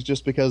preserve things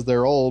just because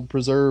they're old.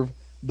 Preserve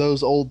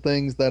those old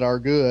things that are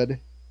good.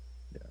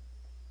 Yeah.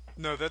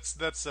 No,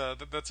 that's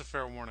a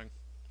fair warning.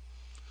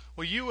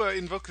 Well, you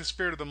invoke the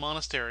spirit of the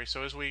monastery.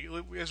 So as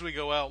we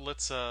go out,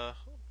 let's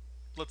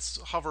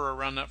hover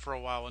around that for a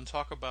while and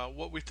talk about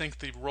what we think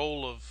the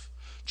role of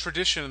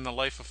tradition in the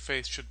life of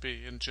faith should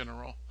be in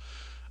general.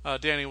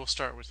 Danny, we'll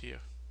start with you.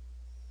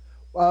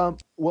 Well,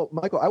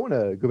 Michael, I want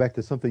to go back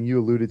to something you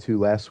alluded to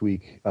last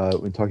week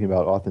when talking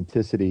about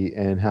authenticity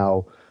and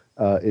how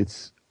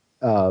it's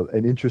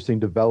an interesting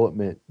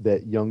development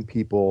that young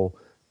people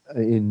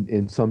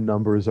in some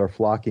numbers are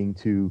flocking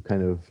to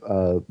kind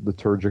of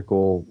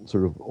liturgical,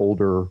 sort of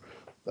older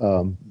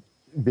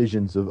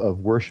visions of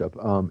worship.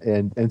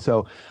 And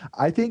so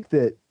I think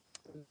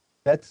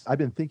I've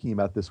been thinking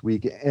about this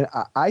week, and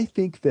I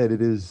think that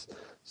it is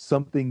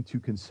something to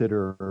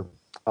consider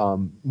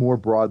more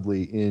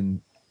broadly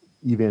in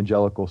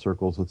evangelical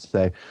circles, let's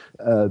say,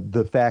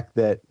 the fact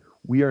that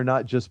we are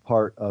not just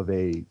part of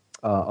a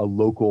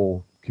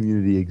local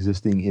community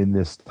existing in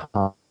this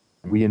time.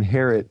 We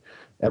inherit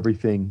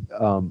everything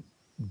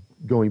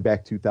going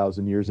back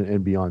 2,000 years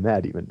and beyond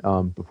that, even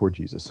before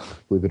Jesus,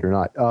 believe it or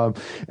not.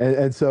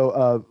 And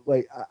so,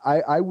 like,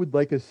 I would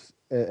like us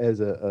as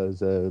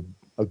a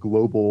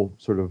global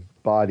sort of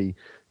body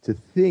to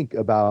think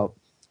about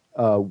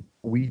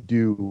we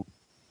do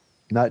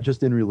not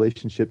just in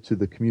relationship to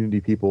the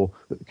community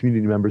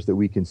members that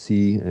we can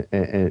see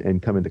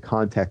and come into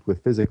contact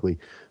with physically,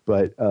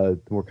 but the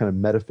more kind of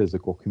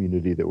metaphysical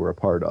community that we're a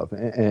part of,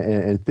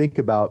 and think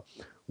about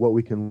what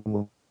we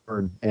can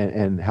learn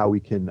and how we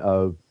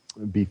can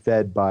be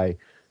fed by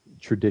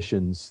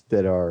traditions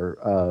that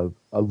are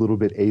a little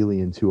bit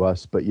alien to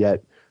us, but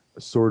yet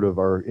sort of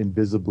are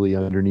invisibly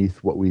underneath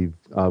what we've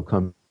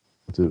come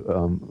to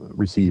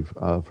receive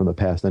from the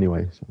past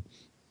anyway. So.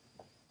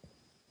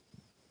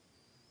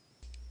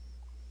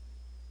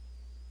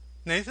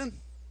 Nathan?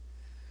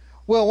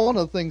 Well, one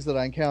of the things that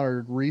I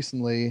encountered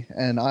recently,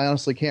 and I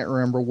honestly can't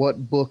remember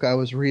what book I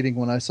was reading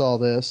when I saw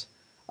this,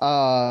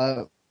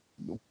 was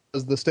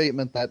the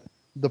statement that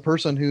the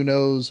person who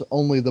knows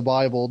only the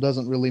Bible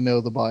doesn't really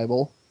know the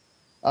Bible.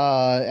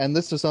 And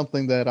this is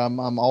something that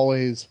I'm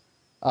always,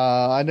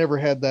 I never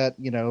had that,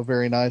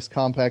 very nice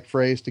compact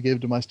phrase to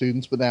give to my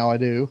students, but now I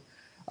do.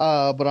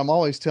 But I'm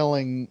always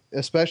telling,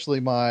 especially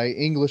my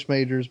English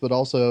majors, but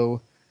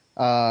also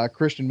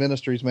Christian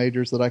ministries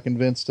majors that I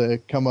convinced to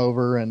come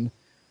over and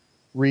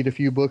read a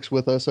few books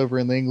with us over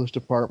in the English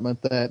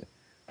department, that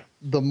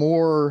the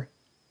more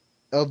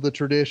of the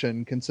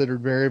tradition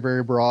considered very,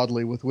 very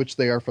broadly with which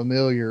they are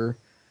familiar,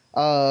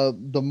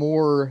 the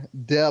more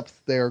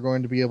depth they are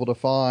going to be able to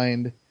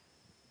find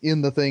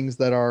in the things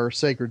that are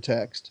sacred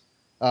text,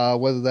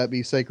 whether that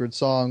be sacred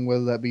song,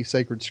 whether that be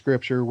sacred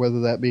scripture,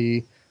 whether that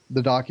be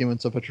the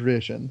documents of a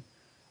tradition.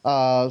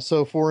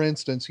 So, for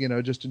instance,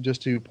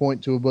 just to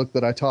point to a book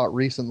that I taught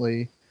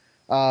recently,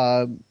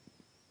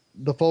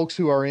 the folks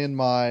who are in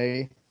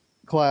my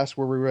class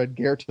where we read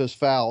Goethe's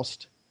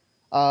Faust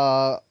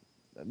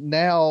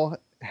now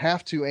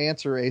have to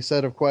answer a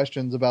set of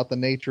questions about the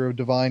nature of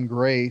divine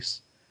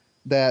grace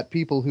that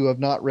people who have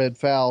not read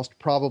Faust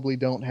probably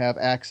don't have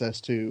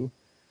access to.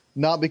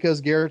 Not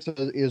because Goethe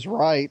is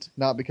right,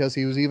 not because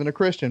he was even a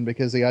Christian,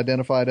 because he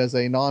identified as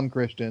a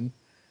non-Christian,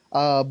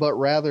 but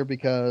rather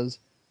because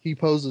he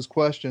poses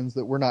questions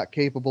that we're not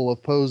capable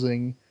of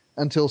posing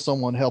until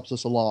someone helps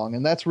us along.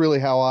 And that's really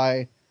how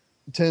I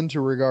tend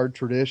to regard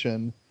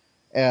tradition,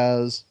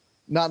 as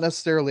not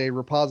necessarily a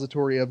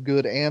repository of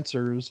good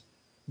answers,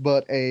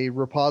 but a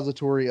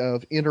repository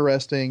of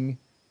interesting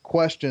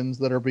questions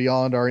that are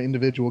beyond our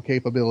individual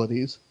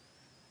capabilities.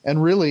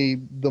 And really,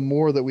 the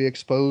more that we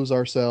expose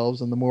ourselves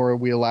and the more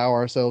we allow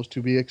ourselves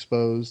to be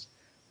exposed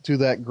to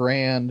that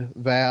grand,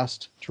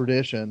 vast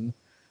tradition,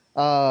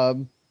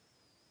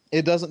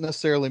 it doesn't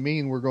necessarily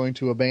mean we're going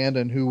to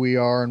abandon who we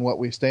are and what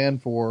we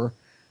stand for,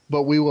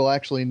 but we will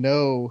actually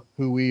know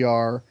who we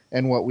are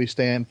and what we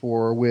stand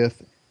for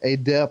with a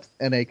depth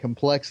and a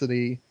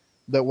complexity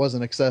that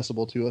wasn't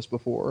accessible to us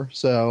before.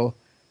 So,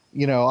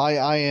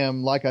 I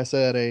am, like I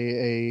said,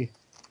 a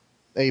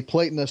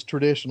Platonist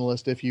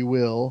traditionalist, if you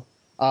will.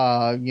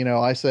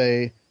 I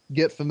say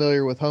get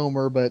familiar with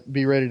Homer, but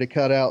be ready to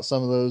cut out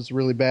some of those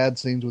really bad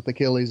scenes with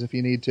Achilles if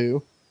you need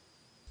to.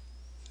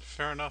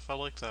 Fair enough. I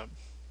like that. I'm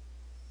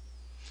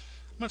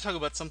going to talk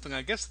about something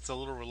I guess that's a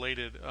little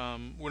related.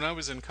 When I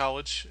was in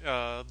college,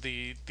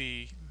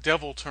 the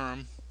devil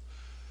term,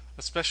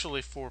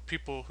 especially for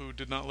people who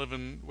did not live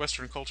in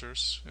Western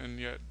cultures and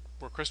yet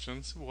were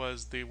Christians,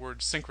 was the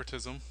word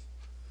syncretism.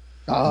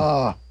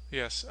 Ah.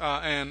 Yes,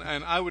 and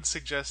I would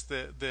suggest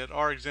that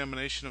our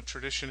examination of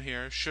tradition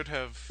here should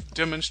have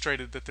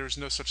demonstrated that there's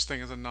no such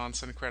thing as a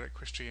non-syncretic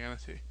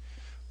Christianity.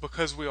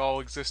 Because we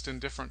all exist in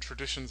different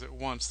traditions at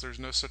once, there's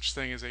no such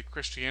thing as a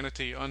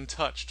Christianity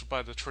untouched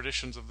by the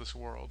traditions of this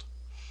world.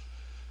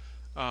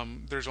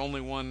 There's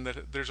only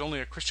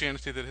a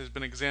Christianity that has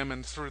been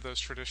examined through those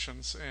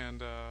traditions,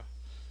 and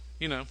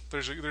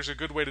there's a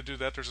good way to do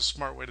that. There's a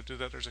smart way to do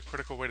that. There's a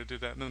critical way to do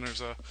that, and then there's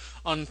a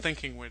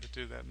unthinking way to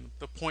do that. And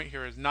the point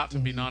here is not to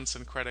be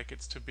non-syncretic;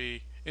 it's to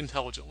be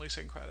intelligently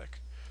syncretic.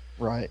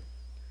 Right.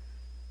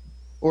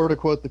 Or to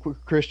quote the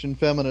Christian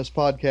Feminist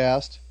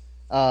podcast,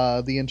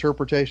 the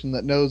interpretation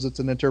that knows it's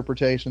an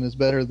interpretation is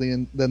better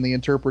than the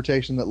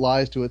interpretation that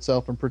lies to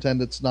itself and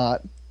pretend it's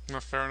not.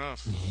 Fair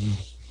enough.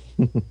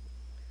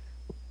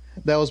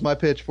 That was my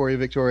pitch for you,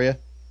 Victoria.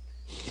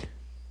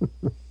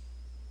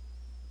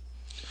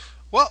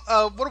 Well,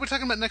 what are we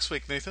talking about next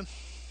week, Nathan?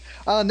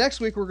 Next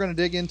week, we're going to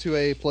dig into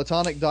a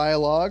Platonic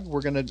dialogue.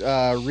 We're going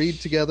to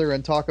read together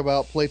and talk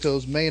about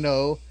Plato's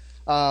Meno,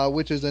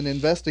 which is an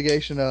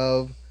investigation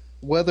of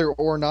whether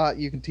or not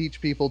you can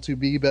teach people to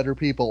be better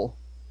people.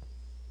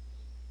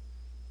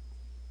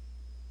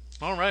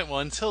 All right. Well,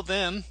 until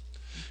then,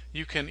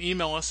 you can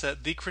email us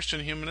at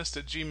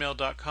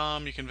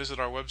thechristianhumanist@gmail.com. You can visit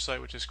our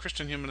website, which is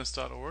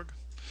christianhumanist.org.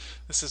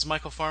 This is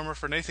Michial Farmer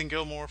for Nathan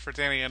Gilmour, for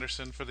Danny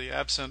Anderson, for the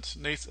absent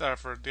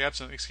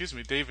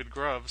David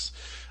Grubbs.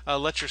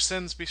 Let your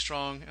sins be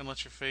strong, and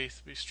let your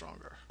faith be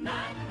stronger.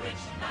 Man which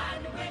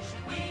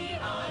we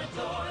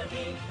adore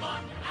thee,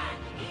 fun and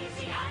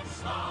easy and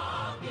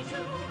small.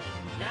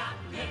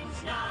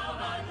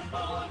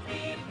 unfold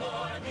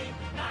before thee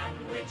that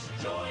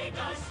which joy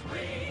does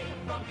spring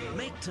from you.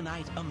 Make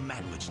tonight a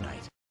Madwich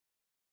night.